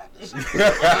feel about this shit. You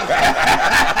know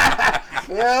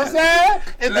what I'm saying?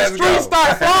 If the streets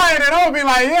start flying, then I'll be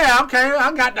like, yeah, okay,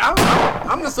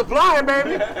 I'm the supplier,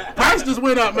 baby. Price just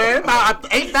went up, man. About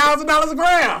 $8,000 a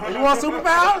gram. You want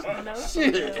superpowers? No.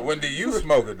 Shit. when do you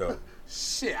smoke it though?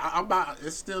 Shit, I'm about.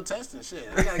 It's still testing. Shit,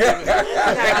 I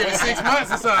gotta give it 6 months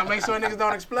or something. Make sure niggas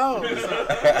don't explode. Or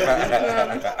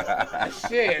something.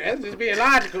 Shit, that's just being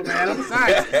logical, man. I'm a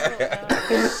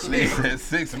scientist. They said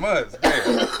 6 months.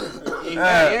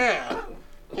 Yeah.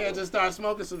 Can't just start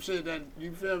smoking some shit that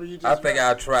you feel me. You just. I think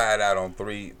I tried out on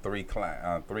three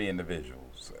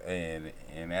individuals, and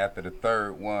after the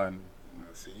third one.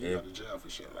 See, you go to jail for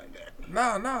shit like that.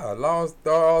 No, as long as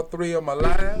all three of them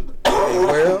alive, they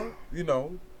well, you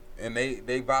know, and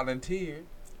they volunteered.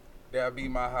 That'll be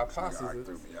my hypothesis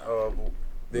of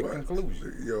the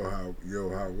conclusion. Yo,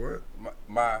 how what?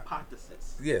 My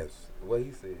Hypothesis. yes, what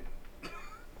he said.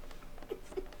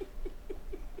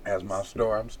 As my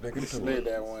story, I'm sticking to Slid it.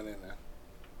 that one in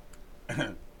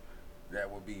there. That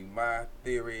would be my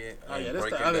theory. Oh yeah, that's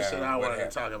the other shit I wanted to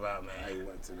talk about, man. I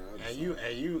went to the other And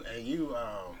you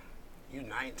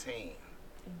 19.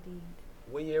 Indeed.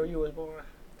 What year you was born?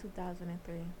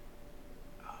 2003.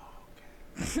 Oh,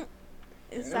 okay.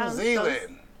 It New sounds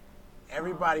Zealand.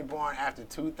 Everybody born after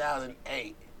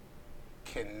 2008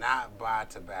 cannot buy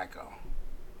tobacco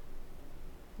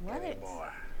What?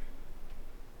 anymore.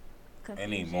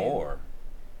 Confusion. Anymore.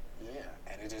 Yeah,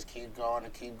 and it just keep going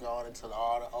until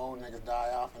all the old niggas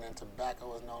die off, and then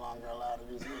tobacco is no longer allowed in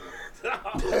New Zealand.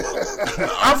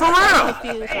 I'm for real.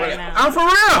 Confused right now. I'm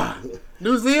for real.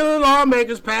 New Zealand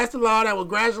lawmakers passed a law that will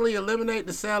gradually eliminate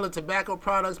the sale of tobacco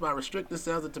products by restricting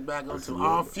sales of tobacco to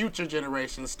all future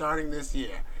generations starting this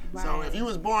year. Right. So if you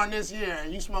was born this year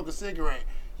and you smoke a cigarette,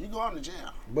 you going to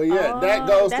jail. But yeah, that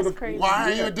goes to that's the. crazy. Why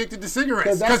are you addicted to cigarettes?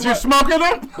 'Cause that's Because you're what- smoking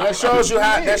them? That shows you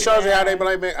how they be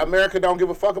like, man, America don't give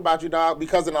a fuck about you, dog.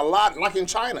 Because in a lot, like in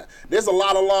China, there's a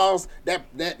lot of laws that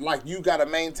like you gotta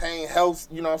maintain health.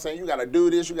 You know what I'm saying? You gotta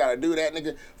do this, you gotta do that,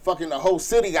 nigga. Fucking the whole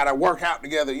city gotta work out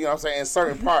together. You know what I'm saying? In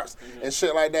certain parts and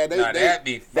shit like that. That'd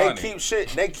be funny.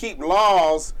 They keep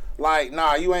laws. Like,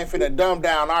 nah, you ain't finna dumb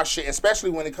down our shit, especially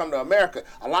when it come to America.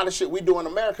 A lot of shit we do in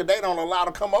America, they don't allow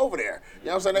to come over there. You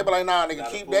know what I'm saying? They be like, nah,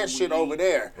 nigga, keep that shit over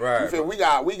there. Right. You feel we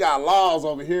got laws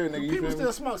over here, nigga. You People feel still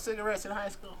me? smoke cigarettes in high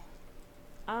school.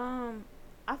 I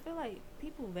feel like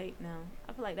people vape now.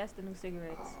 I feel like that's the new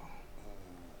cigarettes.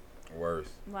 Worse.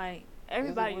 Like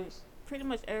everybody, pretty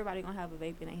much everybody gonna have a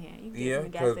vape in their hand. You can get Yeah, in the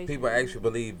gas because station people and- actually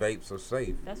believe vapes are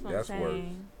safe. That's what That's I'm worse.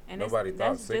 saying. And Nobody thought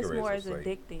that's just cigarettes more were as safe.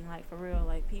 addicting. Like for real,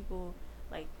 like people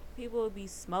will be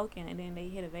smoking and then they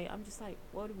hit a vape. I'm just like,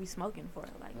 what are we smoking for?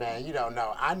 Like, Man, you don't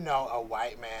know. I know a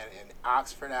white man in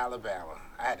Oxford, Alabama.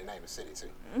 I had to name the city, too.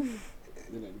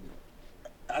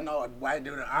 I know a white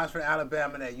dude in Oxford,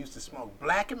 Alabama that used to smoke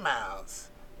Black and Milds,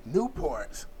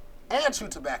 Newports, and chew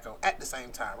tobacco at the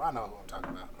same time. I know who I'm talking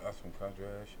about. That's some country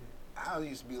ass shit. I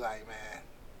used to be like, man,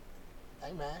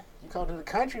 hey, man, you come to the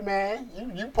country, man.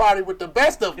 You party with the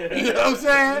best of them. You know what I'm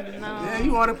saying? No. Yeah,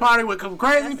 you want to party with some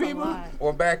crazy that's a people? lot.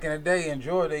 Well, back in the day in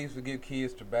Georgia, they used to give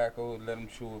kids tobacco, let them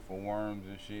chew it for worms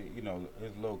and shit. You know,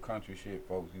 his little country shit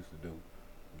folks used to do.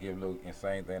 give little and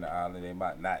same thing to island. They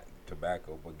might not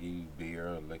tobacco, but give you beer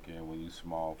or liquor when you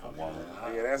small for one.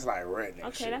 Yeah, that's like redneck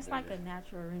Okay, shit, that's nigga. like a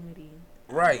natural remedy.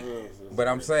 Right, but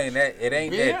I'm saying that it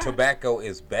ain't that tobacco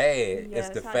is bad. Yeah, it's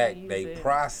the it's how fact you they use it.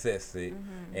 process it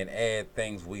and add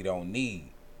things we don't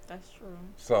need. That's true.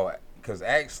 So, because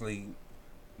actually,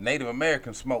 Native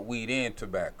Americans smoke weed and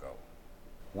tobacco.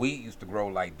 Weed used to grow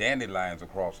like dandelions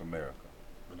across America.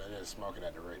 But they didn't smoke it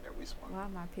at the rate that we smoke. Why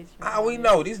am I picturing? How we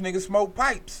know? These niggas smoke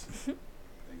pipes.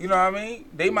 You know what I mean?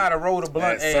 They might have rolled a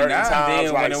blunt At every certain now and times,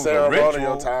 then like when it was a ceremonial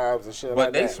ritual. times and shit But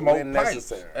like they that, smoke when pipes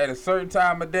necessary. at a certain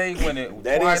time of day when it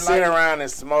They didn't sit twilight. around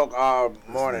and smoke all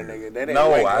morning, nigga. They didn't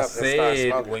No, wake I up and start said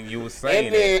smoking. when you were saying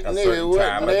And then, it, a nigga, certain what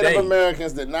time of Native day.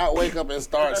 Americans did not wake up and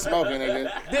start smoking,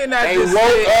 nigga. Didn't I They just woke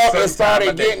say up certain and time started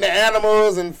of day? getting the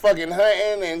animals and fucking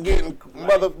hunting and getting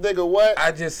mother nigga what?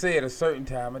 I just said a certain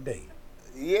time of day.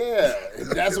 Yeah,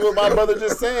 that's what my brother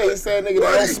just said. He said, nigga, they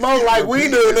don't smoke like we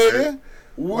do, nigga.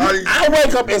 I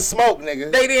wake up and smoke,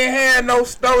 nigga. They didn't have no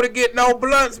store to get no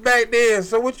blunts back then.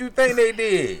 So what you think they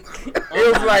did?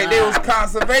 It was like there was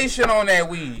conservation on that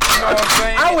weed. You know what I'm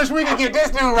saying? I wish we could get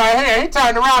this dude right here. He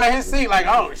turned around in his seat like,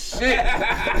 oh shit.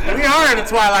 We are in the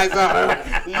Twilight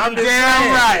Zone. I'm just damn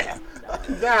saying. right.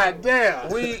 God damn.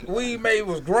 Weed maybe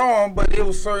was growing, but it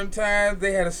was certain times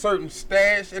they had a certain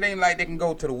stash. It ain't like they can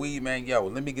go to the weed man, yo,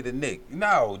 let me get a nick.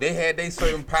 No, they had they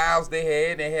certain piles they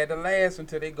had to last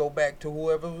until they go back to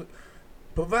whoever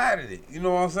provided it. You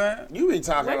know what I'm saying? You be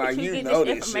talking Where like did you you get know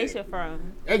this this information shit.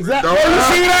 from? Exactly. Oh, you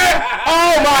see that?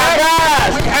 Oh my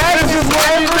gosh. This is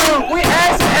what we do. We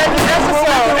ask every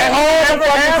episode and all the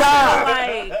fucking time. Like,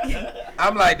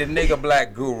 I'm like the nigga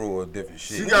black guru of different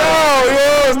shit. No,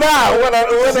 it's not.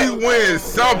 She wins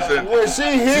something. When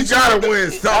she hits She gotta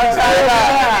win something.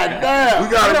 God damn. We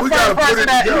gotta put it You're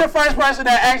together. the first person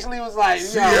that actually was like,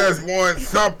 She yo, has won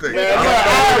something. Man, I don't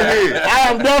know what it is. I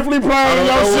am definitely playing I don't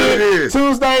your know what it shit is.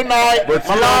 Tuesday night. But you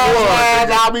Malone don't want it, Live,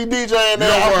 nigga. I'll be DJing there.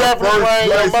 You I'm don't definitely want playing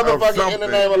your first place of motherfucking In the something.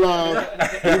 Name of Love.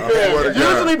 You I feel swear me? to God.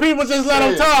 usually people just let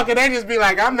them talk and they just be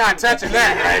like, I'm not touching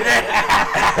that right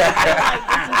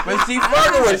there. But she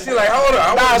fucking with it. She like, hold on.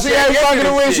 I Nah, wanna she check ain't into fucking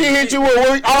this with. shit. She hit you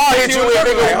with. I'll hit you with,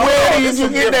 nigga. Where did you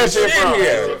get that shit from?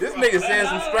 Here. This nigga said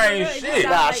some strange shit.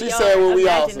 Nah, she said what we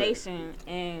all said. imagination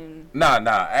and Nah.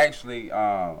 Actually,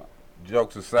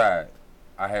 jokes aside,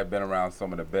 I have been around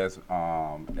some of the best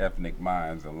ethnic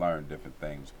minds and learned different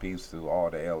things. Peace to all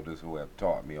the elders who have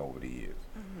taught me over the years,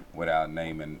 without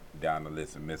naming down the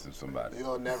list and missing somebody.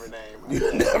 You'll never name.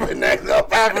 You'll never name no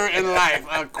Ever in life,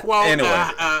 a quote, Anyway.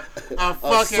 a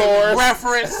fucking source.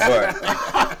 reference.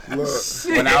 But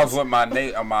Look, when I was with my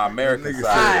American Nigga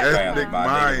side said family, ethnic my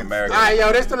minds. Native American. All right,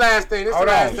 yo, this the last thing. This Hold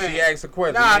the last on, thing. she asked a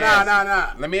question.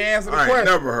 Nah. Let me answer the I ain't question.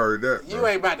 never heard that. You bro.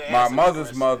 ain't about to My answer mother's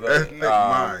this mother Ethnic is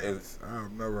minds.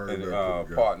 I've never heard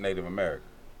that. part Native American.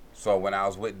 So when I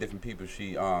was with different people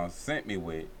she sent me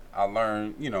with, I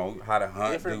learned, how to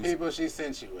hunt. different people she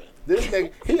sent you with. This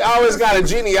nigga, he always got a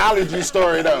genealogy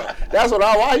story though. That's what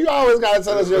why you always gotta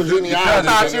tell us your genealogy. I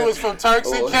thought nigga. you was from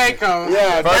Turks and Caicos.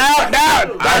 Yeah,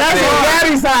 now that's on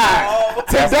daddy's side.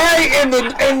 Today in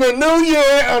the new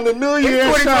year on the new year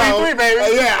show, 2023,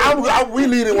 baby. we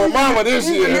leading with mama this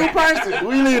He's a year. new person.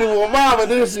 We leading with mama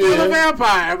this year. Still a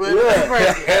vampire, but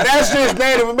Yeah. And that's just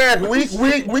Native American.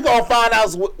 We gonna find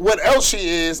out what else she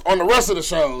is on the rest of the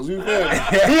shows. You feel me?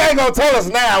 He ain't gonna tell us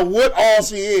now what all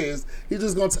she is. He's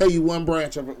just gonna tell you one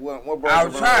branch of it. One branch I of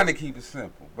was her trying life. to keep it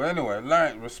simple. But anyway,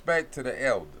 learn respect to the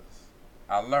elders.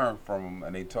 I learned from them,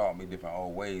 and they taught me different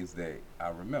old ways that I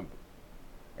remember.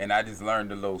 And I just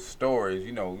learned the little stories.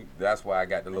 That's why I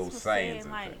got the little that's what I'm sayings.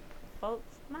 saying, like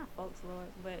not folks, Lord,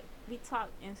 but we talk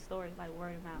in stories like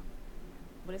word of mouth.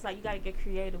 But it's like you gotta get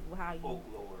creative with how you.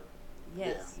 Folklore.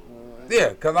 Yes. Yeah,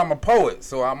 because I'm a poet,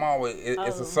 so I'm always, it's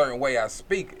Oh. a certain way I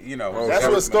speak, That's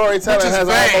what storytelling has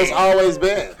almost always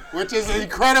been. which is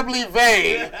incredibly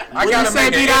vague. I When you gotta say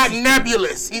make be it not interesting.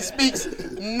 nebulous, he speaks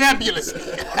nebulously.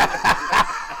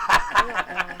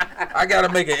 I got to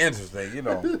make it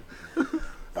interesting,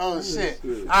 Oh shit!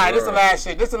 All right, this is the last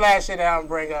shit. This is the last shit that I'm gonna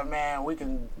bring up, man. We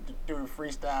can do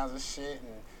freestyles and shit.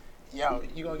 And yo,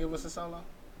 you gonna give us a solo?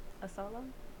 A solo?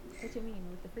 What you mean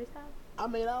with the freestyle? I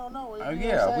mean, I don't know. You know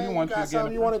yeah, what I'm we saying? want You you got to get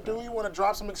something a you want to do? You want to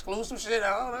drop some exclusive shit?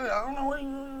 I don't know what you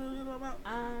know about.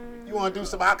 You want to do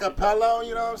some acapella?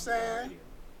 You know what I'm saying?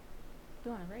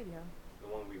 Doing radio. The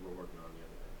one we were working on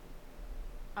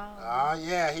the other day. Oh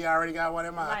yeah, he already got one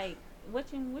in mind. Like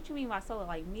what you mean by solo?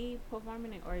 Like me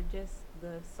performing it or just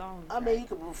the song? I mean, you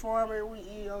can perform it. You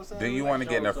know what I'm saying? Do you want to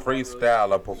get in a show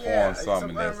freestyle or perform something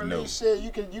some that's new? unreleased shit. You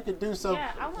could do some.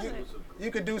 Yeah, I want to. You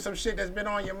could do some shit that's been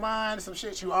on your mind, some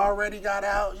shit you already got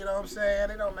out. You know what I'm saying?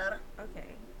 It don't matter. Okay.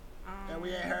 that we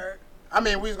ain't heard? I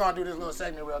mean, we was gonna do this little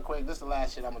segment real quick. This is the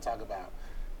last shit I'm gonna talk about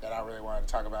that I really wanted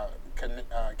to talk about.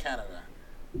 Canada.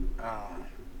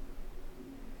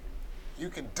 You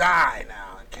can die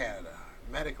now in Canada,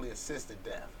 medically assisted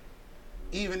death,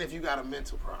 even if you got a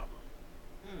mental problem.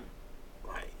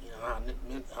 Like, you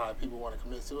know how people want to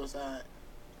commit suicide?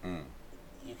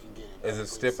 You can get it. Is it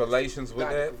stipulations with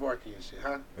that? Kevorkian shit,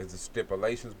 huh? Is there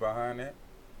stipulations behind that?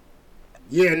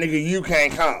 Yeah, nigga, you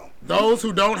can't come. Those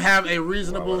who don't have a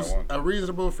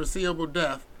reasonable foreseeable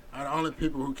death are the only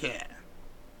people who can.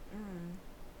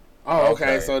 Oh,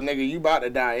 okay. So, nigga, you about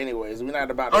to die anyways. We're not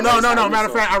about to... Oh, no. Matter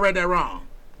of fact, I read that wrong.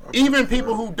 Even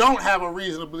people who don't have a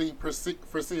reasonably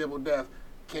foreseeable death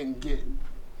can get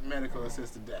medical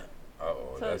assisted death.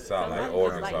 Oh, that sounds like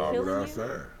organs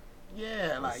are.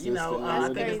 Yeah, like, you know,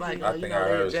 I think it's like, you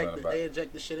know, they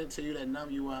inject the shit into you that numb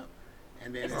you up.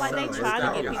 And then it's like they try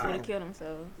to get people to kill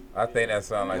themselves. I think that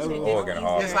sounds like some organ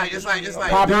harvest. It's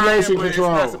like population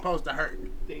control. It's not supposed to hurt.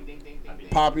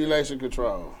 Population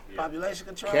control. Population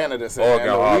control. Canada said,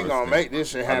 we gonna make this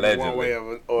shit happen one way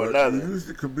or another. You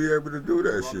used to be able to do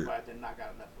that shit.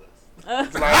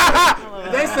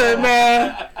 They said,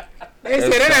 man. They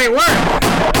said it ain't work.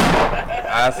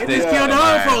 It just killed the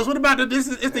old folks. What about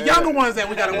it's the younger ones that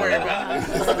we gotta worry about.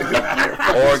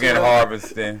 Organ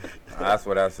harvesting. That's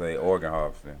what I say. Organ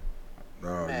harvesting.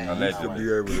 No, you used to be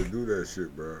able to do that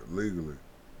shit, bro, legally.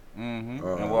 And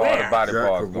what all the body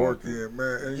parts going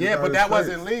man. Yeah, but that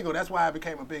wasn't legal. That's why it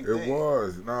became a big thing. It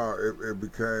was. No, it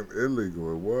became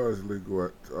illegal. It was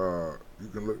legal. You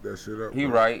can look that shit up. He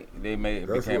right. They made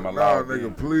it became a law. No,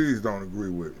 nigga, please don't agree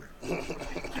with me.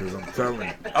 Because I'm telling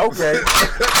you. Okay.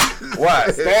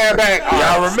 What? Stand back.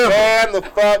 Y'all remember? Stand the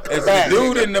fuck it's back. It's the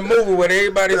dude in the movie where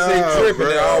everybody say tripping.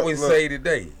 They always say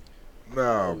today.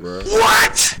 No, bro.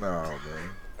 What? No, man.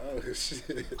 Oh,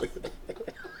 shit.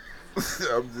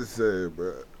 I'm just saying,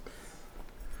 bro.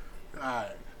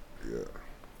 Alright. Yeah.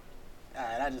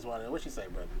 Alright, I just wanted to... What you say,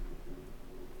 brother?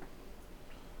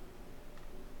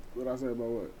 What I say about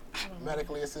what?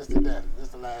 Medically assisted death. This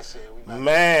is the last shit.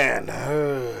 Man,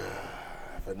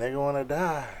 if a nigga wanna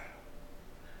die.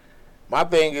 My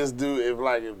thing is,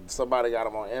 if somebody got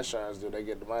them on insurance, do they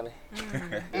get the money?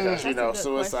 Because, you know,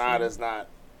 suicide is not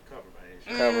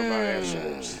covered by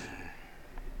insurance.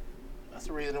 That's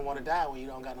the reason to want to die when you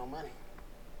don't got no money.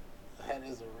 That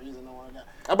is a reason to want to die.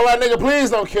 I'm like, nigga,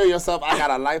 please don't kill yourself. I got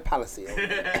a life policy.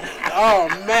 Oh,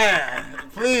 man.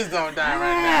 Please don't die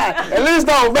right now. At least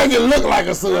don't make it look like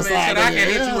a suicide. I can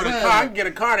hit you with a car. I can get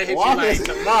a car to hit you like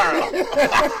tomorrow.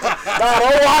 Nah,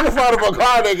 don't walk in front of a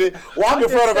car, nigga. Walk in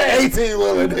front of an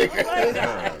 18-wheeler, nigga.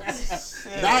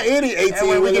 Not any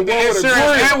 18-wheeler.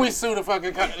 And we sue the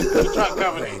fucking truck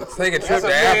company. Take a trip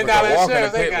to Africa, walk in the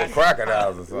pit with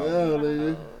crocodiles or something. Yeah,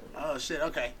 nigga. Oh, shit.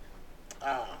 Okay.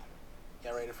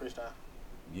 Y'all ready to freestyle?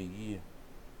 Yeah.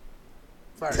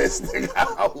 First. This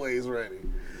nigga always ready.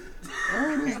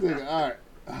 This nigga, all right.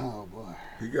 Oh, boy.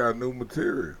 He got new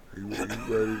material. He ready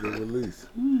to release.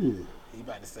 He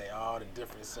about to say all the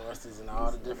different sources and all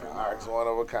the different arcs, one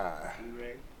of a kind. You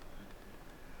ready?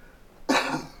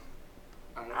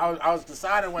 I was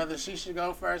deciding whether she should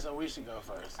go first or we should go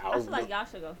first. I feel like y'all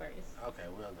should go first. Okay,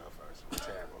 we'll go first. We're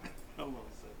terrible. Hold on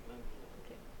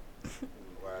a second.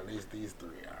 Well, at least these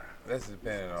three are. That's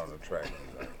depending on the track.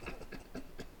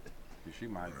 She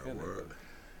might feel it.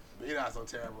 But he not so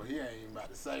terrible. He ain't even about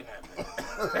to say nothing.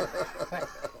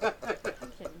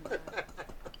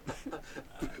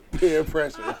 Peer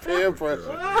pressure. Man,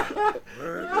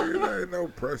 there ain't no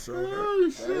pressure on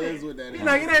that. That is what that is. You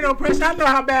know, it ain't no pressure. I know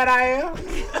how bad I am.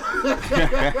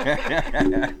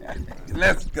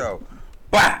 Let's go.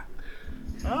 Bye.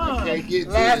 Oh,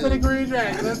 last of the Green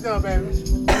Dragon. Let's go, baby.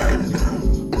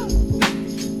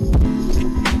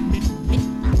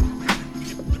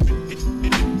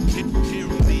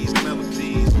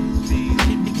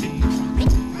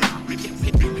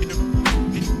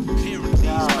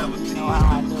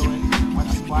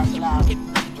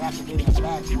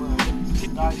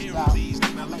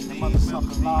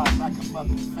 Large like a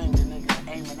fucking finger, nigga,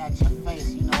 aiming at your face.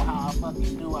 You know how I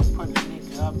fucking do. I put a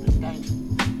nigga up in danger.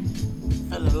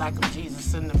 Feeling like I'm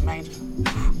Jesus in the manger.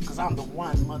 Cause I'm the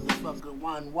one, motherfucker,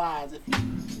 one wise. If you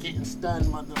getting stunned,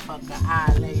 motherfucker,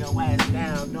 I lay your ass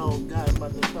down. No gun,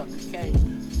 motherfucker,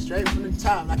 came straight from the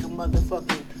top like a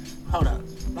motherfucking, hold up,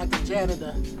 like a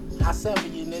janitor. I sever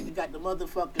you, nigga, got the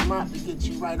motherfucking mop to get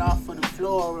you right off of the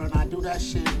floor. And I do that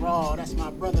shit raw, that's my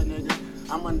brother, nigga.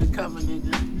 I'm undercover,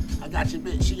 nigga. I got your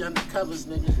bitch, she undercovers,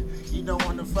 nigga. You don't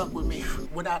wanna fuck with me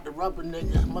without the rubber,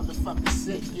 nigga. Motherfucker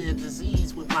sick, yeah,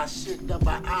 disease with my shit, double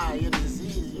eye, and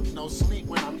disease. No sleep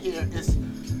when I'm here, it's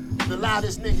The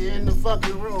loudest nigga in the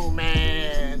fucking room,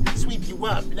 man. Sweep you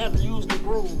up, never use the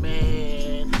broom,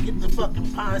 man. Get the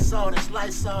fucking pine saw, this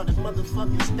light saw, the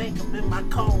motherfucking stink up in my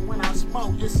cone when I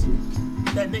smoke. It's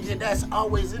that nigga that's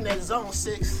always in that zone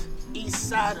 6, east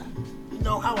sider. You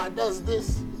know how I does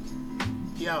this?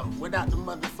 Yo, without the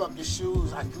motherfucking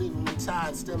shoes, I leave them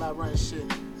tied, still I run shit.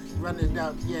 Run it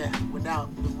up, yeah,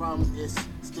 without the rum, it's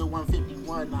still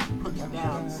 151, I put it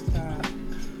down.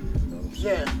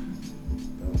 Yeah.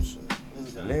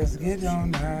 Let's get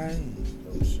on high.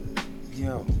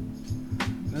 Yo,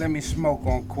 let me smoke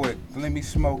on quick. Let me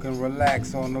smoke and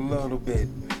relax on a little bit.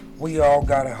 We all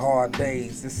got hard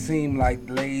days. It seem like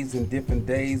delays in different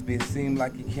days, but it seem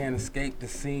like you can't escape the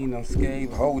scene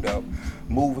unscathed. Hold up,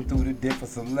 moving through the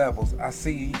difference of levels. I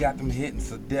see you got them hitting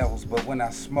some devils, but when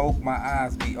I smoke, my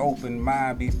eyes be open,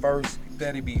 mind be first,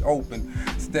 steady be open.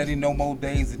 Steady, no more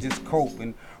days of just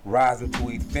coping. Rising to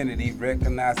infinity,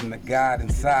 recognizing the God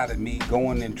inside of me,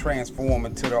 going and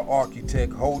transforming to the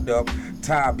architect. Hold up,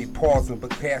 time be pausing, but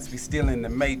cats be still in the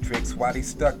matrix. While they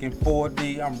stuck in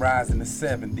 4D, I'm rising to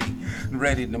 70,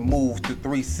 ready to move to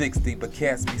 360, but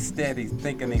cats be steady,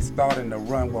 thinking they starting to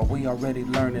run while we already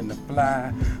learning to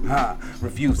fly.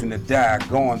 Refusing to die,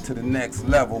 going to the next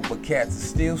level, but cats are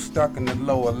still stuck in the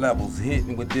lower levels,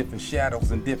 hitting with different shadows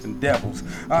and different devils.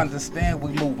 I understand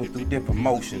we moving through different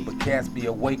motion, but cats be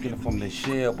awakening from the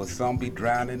shell, but some be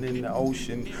drowning in the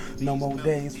ocean. No more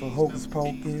days for hocus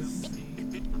pocus.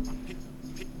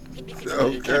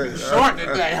 Okay. Short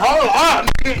today. Hold on.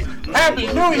 Happy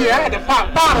New Year. I had to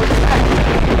pop bottles.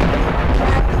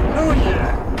 Happy New Year.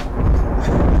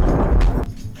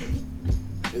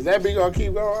 Is that beat gonna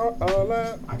keep going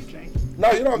live? I can change.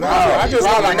 No, you don't No, got to. I just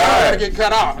want to I gotta get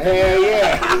cut off. Hell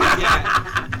yeah.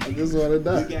 I just want to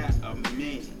know. We got a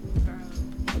minute.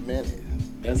 A minute.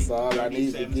 That's all I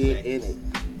need to get in it.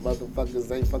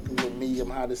 Motherfuckers ain't fucking with me,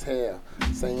 I'm hot as hell.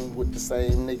 Same with the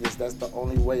same niggas, that's the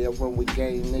only way I run with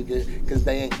game, nigga. Cause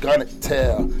they ain't gonna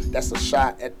tell. That's a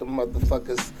shot at the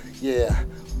motherfuckers, yeah.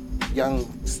 Young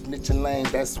snitching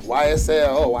lanes, that's YSL.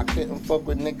 Oh, I couldn't fuck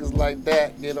with niggas like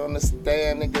that. Get on the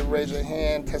stand, nigga, raise your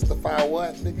hand. Testify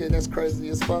what? Nigga, that's crazy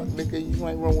as fuck. Nigga, you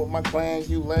ain't run with my clan,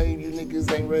 you lame. You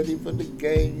niggas ain't ready for the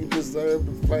game, you deserve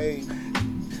the flame.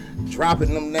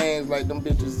 Dropping them names like them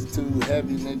bitches is too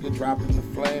heavy, nigga. Dropping the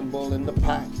flame bull in the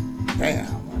pot. Damn,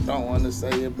 I don't want to say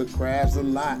it, but crabs a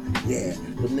lot. Yeah,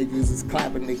 the niggas is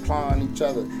clapping, they clawing each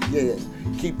other. Yeah,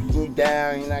 keeping you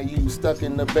down, you know, you stuck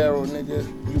in the barrel, nigga.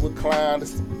 You a clown,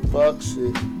 that's some fuck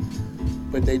shit.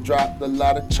 But they dropped a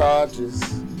lot of charges.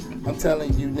 I'm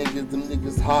telling you niggas, them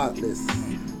niggas heartless.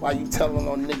 Why you telling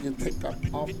on niggas take up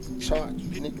off the chart?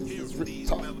 You niggas is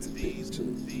retarded to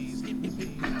bitches.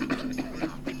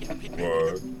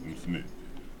 What? You snitch.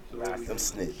 Them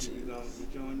snitches. You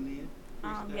joining in?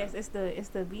 Yes, it's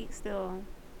the beat still.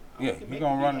 Yeah, he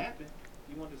gonna run it.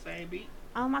 You want the same beat?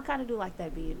 I kind of do like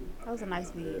that beat. That was a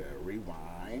nice beat. Yeah,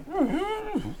 rewind.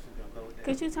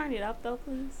 Could you turn it up though,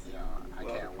 please? Yeah, I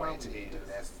can't wait till you do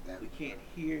that. We can't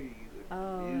hear you, the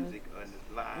music on this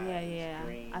live Yeah,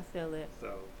 stream. I feel it.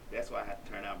 So that's why I have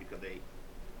to turn out because they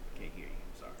can't hear you.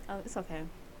 I'm sorry. Oh, it's okay.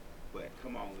 But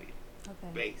come on with it.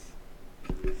 Okay. Bass.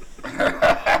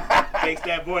 Takes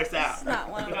that voice out. It's not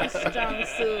one of my strong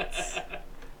suits,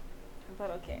 but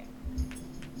okay.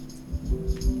 Do a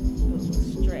little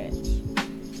stretch.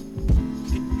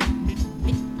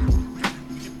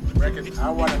 Record. I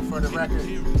want it for the record.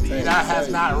 That has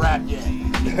not rapped yet.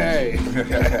 Hey.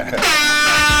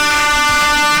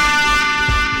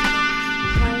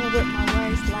 Playing with my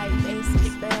words like they some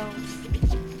spells.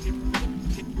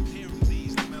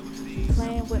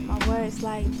 Playing with my words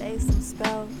like they some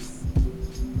spells.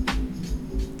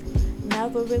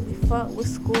 Never really fucked with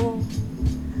school,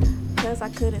 cause I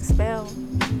couldn't spell.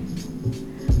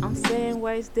 I'm saying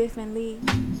words differently.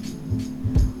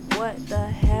 What the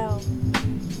hell?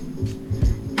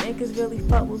 Niggas really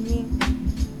fuck with me.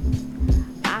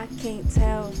 I can't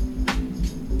tell.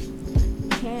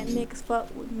 Can't niggas fuck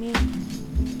with me?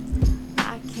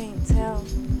 I can't tell.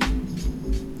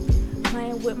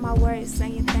 Playing with my words,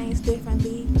 saying things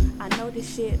differently. I know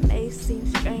this shit may seem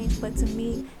strange, but to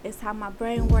me, it's how my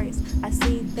brain works. I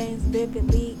see things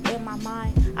vividly in my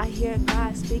mind. I hear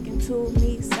God speaking to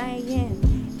me,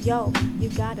 saying, yo, you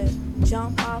gotta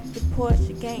jump off the porch.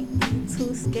 You can't be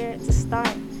too scared to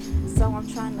start. So I'm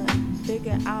trying to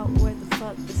figure out where the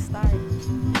fuck to start.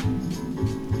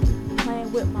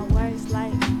 Playing with my words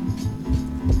like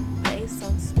they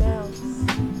some spells.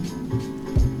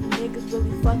 Niggas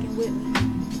really fucking with me.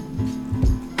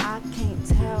 I can't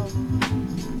tell.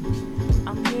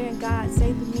 I'm hearing God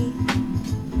say to me,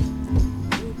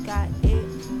 you got it.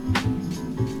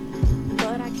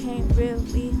 But I can't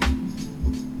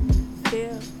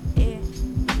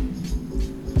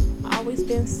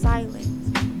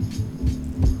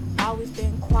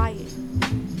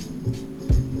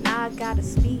gotta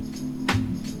speak.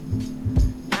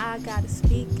 Now I gotta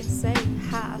speak and say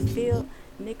how I feel.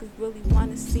 Niggas really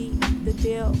wanna see the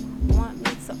deal. Want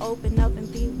me to open up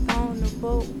and be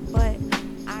vulnerable, but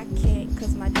I can't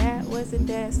cause my dad wasn't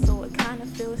there, so it kinda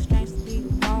feels strange to be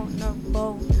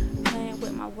vulnerable. Playing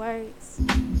with my words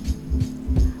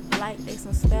like they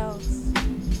some spells.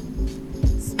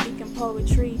 Speaking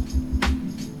poetry,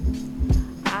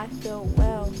 I feel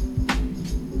well.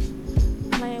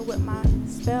 Playing with my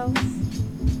spells,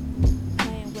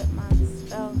 playing with my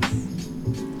spells,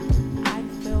 I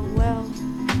feel well.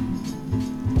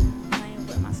 Playing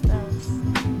with my spells.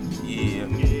 Yeah.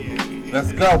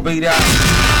 Let's go, beat out.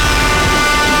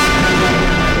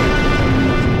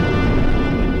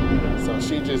 So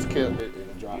she just killed it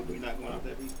and dropped You're it. not going off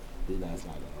that beat? That's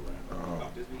not gonna rap.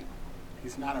 Off this beat?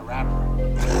 He's not a rapper.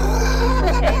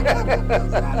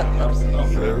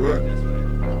 Say what?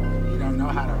 He don't know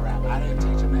how to rap. I didn't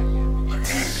teach him that yet.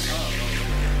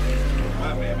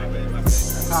 My bad. I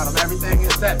taught him everything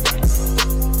except that.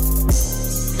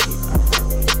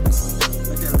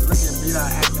 Look at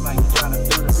B-Dot acting like he's trying to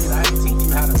do the beat. I ain't teach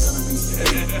you how to do the beat.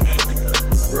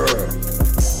 Bruh,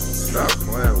 stop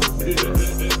playing with me, bro.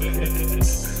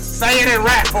 Say it in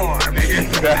rap form, nigga.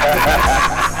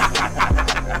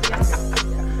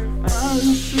 Oh,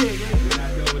 shit,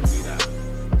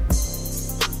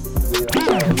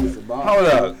 Hold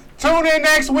up. Tune in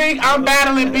next week. I'm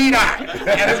battling B-Dot.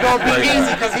 And it's going to be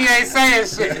easy because he ain't saying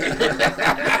shit. I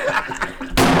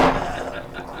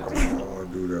don't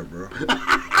want to do that, bro.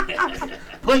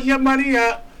 Put your money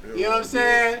up. You know what I'm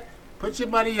saying? Put your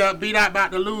money up. B-Dot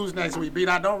about to lose next week.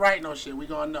 B-Dot, don't write no shit. We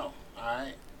going to know. All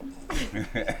right?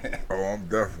 Oh, I'm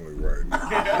definitely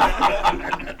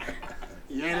right.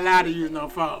 You ain't allowed to use no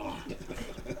phone.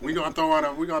 We gonna throw in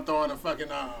a fucking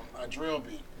a drill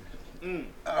beat.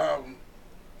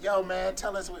 Yo man,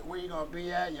 tell us where you gonna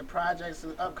be at, your projects,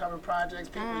 upcoming projects,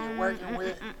 people you're working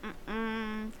with.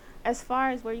 As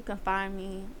far as where you can find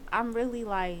me, I'm really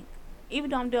like, even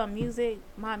though I'm doing music,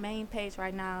 my main page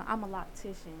right now, I'm a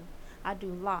loctician. I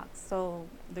do locks, so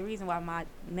the reason why my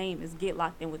name is Get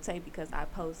Locked In with Tay because I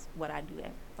post what I do at,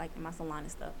 like in my salon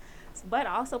and stuff. But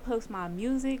I also post my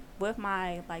music with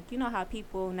my, like, you know how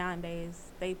people nowadays,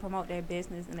 they promote their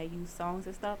business and they use songs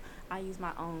and stuff. I use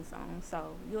my own songs,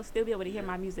 so you'll still be able to hear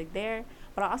my music there.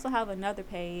 But I also have another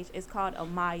page. It's called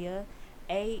Amaya,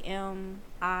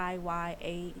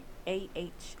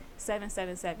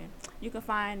 AMIYAH777. You can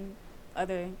find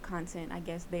other content, I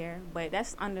guess, there, but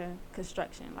that's under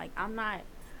construction. Like I'm not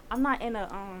in a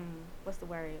what's the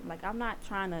word? Like I'm not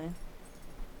trying to.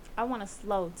 I want a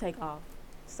slow takeoff,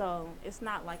 so it's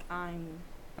not like I'm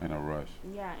In a rush.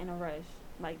 Yeah, in a rush.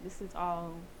 Like this is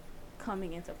all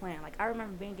coming into plan. Like I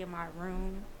remember being in my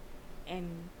room and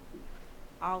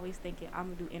always thinking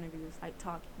I'm gonna do interviews, like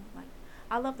talking. Like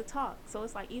I love to talk, so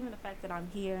it's like even the fact that I'm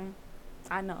here,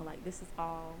 I know like this is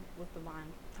all with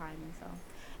divine timing. So.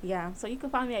 Yeah, so you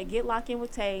can find me at Get Locked In with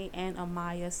Tay and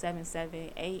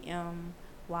Amaya77,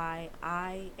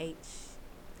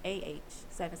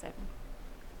 AMYIHAH77.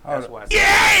 That's why.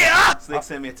 Yeah! Slick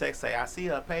sent me a text say, I see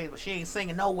her page, but she ain't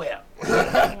singing nowhere.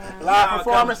 Live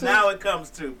performances? Now it comes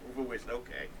to fruition.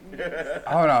 Okay.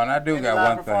 Hold on, I do got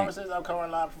one thing. Performances, upcoming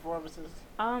live performances.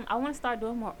 I want to start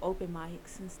doing more open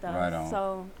mics and stuff. Right on.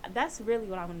 So that's really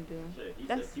what I want to do. Shit, he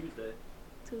That's said Tuesday.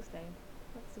 Tuesday.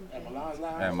 What's Tuesday? At Milan's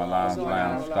Lounge. At Milan's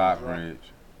Lounge,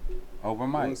 Stockbridge.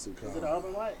 Open mic. Is it an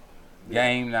open mic?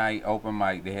 Game night, open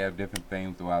mic. They have different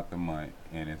themes throughout the month,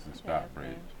 and it's in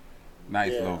Stockbridge.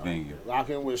 Nice little venue.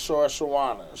 Locking with Shore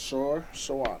Shawana. Shore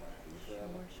Shawana.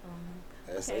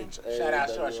 S-H-A. Shout out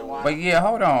Shore Shawana. But yeah,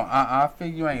 hold on. I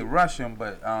figure you ain't rushing,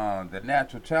 but the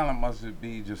natural talent must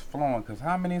be just flowing. Cause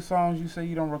how many songs you say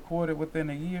you don't record it within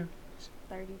a year?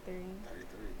 33.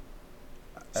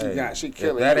 She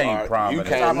killing that you, ain't Art. prominent.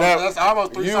 You can't never. That's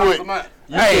almost 3 songs a month.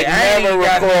 Hey, I never ain't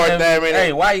got record nothing- that many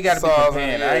Hey, why you gotta be songs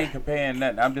comparing? in a I year. ain't comparing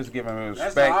nothing. I'm just giving That's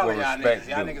respect all where of y'all respect niggas.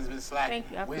 Y'all due. niggas been slacking.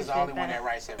 Thank you. I We's the appreciate only one that. that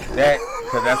writes everything. That,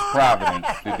 cause that's Providence.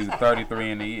 To do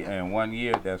 33 in 1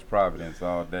 year, that's Providence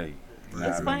all day.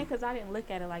 It's funny because I didn't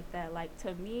look at it like that. Like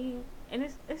to me, and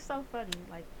it's so funny.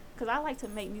 Like because I like to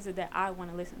make music that I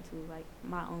want to listen to, like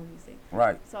my own music.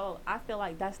 Right. So I feel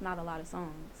like that's not a lot of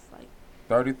songs. Like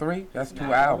 33? That's 2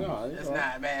 albums. It's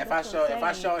not, man. If I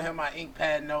showed him my ink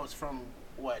pad notes from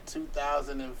what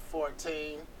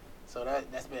 2014, so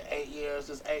that's been 8 years,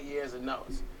 just 8 years of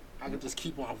notes. I could just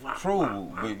keep on.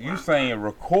 True, but you saying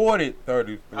recorded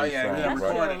 33 Oh yeah, songs, yeah, right?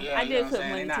 recorded. Yeah, I you did know what put I'm saying?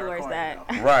 money They not towards recorded, that.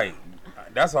 though. Right.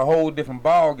 That's a whole different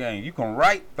ball game. You can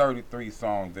write 33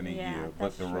 songs in a Yeah, year, but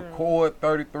that's to true. record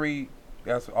 33,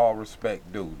 that's all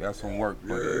respect due. That's some work. Yeah,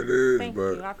 But it is, Thank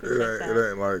but you. I appreciate it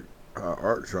ain't like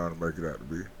Art trying to make it out to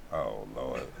be. Oh,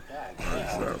 Lord.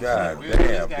 God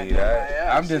damn, B.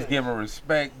 I'm just giving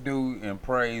respect, dude, and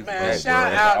praise. Man,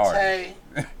 shout out Tay.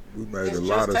 We made a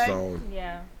lot of songs.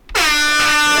 Yeah.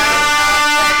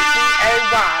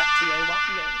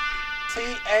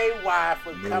 T-A-Y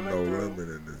for coming no through. limit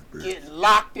in this bitch. Get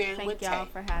locked in with Thank y'all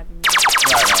Tay. for having me.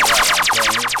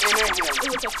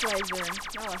 It was a pleasure.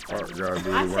 Y'all are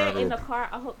funny. I said in the car,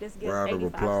 I hope this gives round of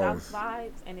 85 applause. South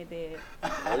vibes, and it did.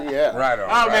 Oh, yeah. Right on.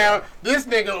 Oh, man, this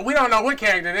nigga, we don't know what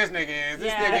character this nigga is. This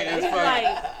Yeah, nigga is he's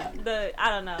fucking. like I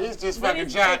don't know. He's just But fucking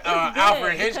it's John, good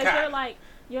Alfred because Hitchcock.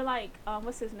 You're like,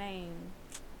 what's his name?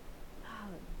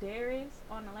 Darius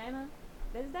on Atlanta.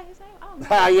 Is that his name? I don't know.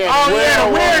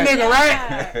 Yeah, weird nigga,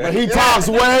 right? But he talks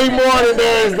way more than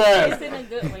Darius does. It's in a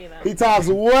good way, though. He talks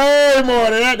way more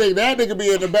than that nigga. That nigga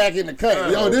be in the back in the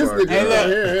cut. Yo, this nigga right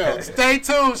here. Stay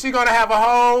tuned. She gonna have a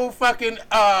whole fucking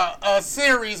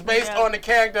series based on the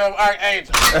character of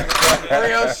Archangel.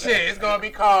 Real shit. It's gonna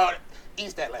be called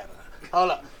East Atlanta.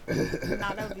 Hold up. Nah,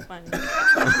 that would be funny.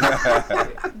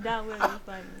 That would be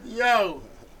funny. Yo,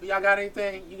 y'all got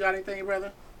anything? You got anything,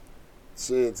 brother?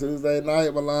 Shit, Tuesday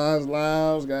night, Milan's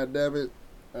Lounge. God damn it.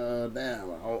 Damn,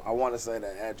 I want to say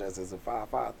that address is a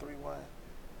 5531.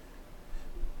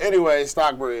 Anyway,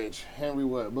 Stockbridge, Henry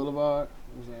what? Boulevard?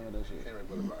 What's the name of that shit? Henry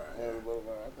Boulevard. Henry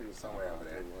Boulevard. I think it's somewhere over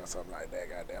there. Something like that.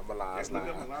 Goddamn, Milan's Look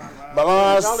Lounge. up Milan.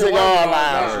 Milan's There's only Cigar one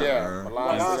Lounge. Milan. Yeah, Milan's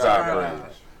Milan's Cigar Cigar Lounge.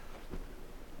 Lounge.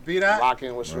 Be that? Lock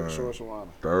in with Short Shawana.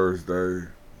 Thursday,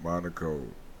 Monaco,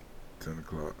 10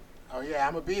 o'clock. Oh yeah,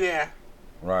 I'm gonna be there.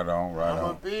 Right on, right I'm gonna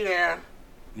on. be there.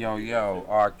 Yo,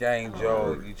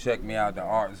 Archangel, you check me out the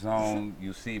Art Zone.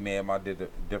 You see me at my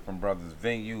different brothers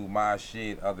venue, my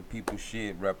shit, other people's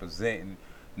shit, representing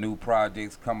new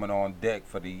projects coming on deck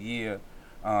for the year.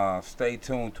 Stay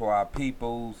tuned to our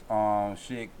people's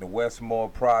shit, the Westmore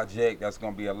Project. That's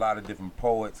gonna be a lot of different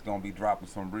poets gonna be dropping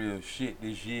some real shit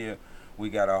this year. We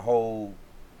got a whole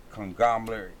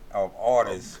conglomerate of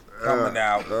artists coming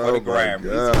out for the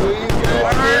Grammys.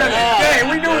 Hey,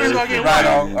 we knew he was gonna get Right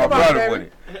one. on, Come a on, brother baby. with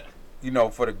it. You know,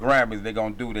 for the Grammys, they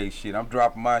gonna do their shit. I'm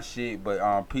dropping my shit, but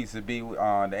Peace to be the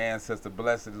ancestor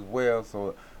blessed as well.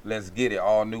 So let's get it.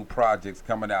 All new projects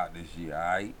coming out this year. All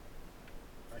right.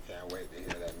 I can't wait to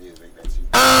hear that music that you.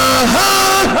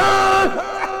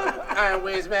 All right,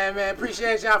 Wiz, man.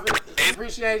 Appreciate y'all.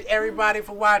 Appreciate everybody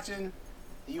for watching.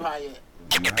 You High Yet.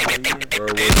 Where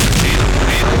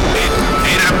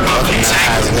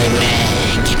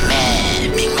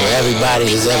everybody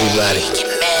is everybody.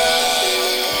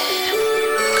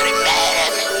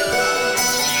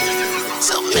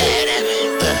 So mad at me.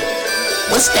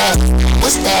 What's that?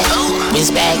 What's that? Whiz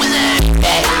back,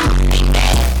 back, big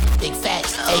mad, big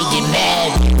facts. Hey, get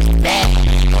mad.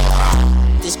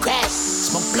 This crack,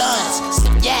 smoke blunts,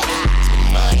 some yak,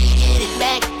 some money, get it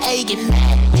back. Hey, get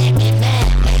mad.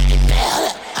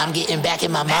 I'm getting back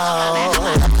in my mode.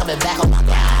 I'm coming back on my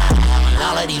grind. And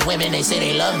all of these women, they say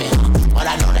they love me, but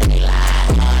I know that they lie.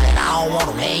 And I don't want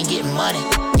them, they ain't getting money.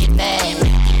 Get mad.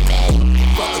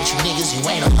 Fuck with you niggas, you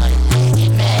ain't a money.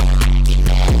 Get mad,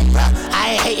 bro.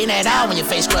 I ain't hating at all when your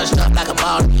face crushed up like a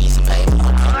ball of piece of paper.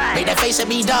 Make that face at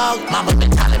me, dog. Mama been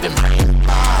tired of been praying.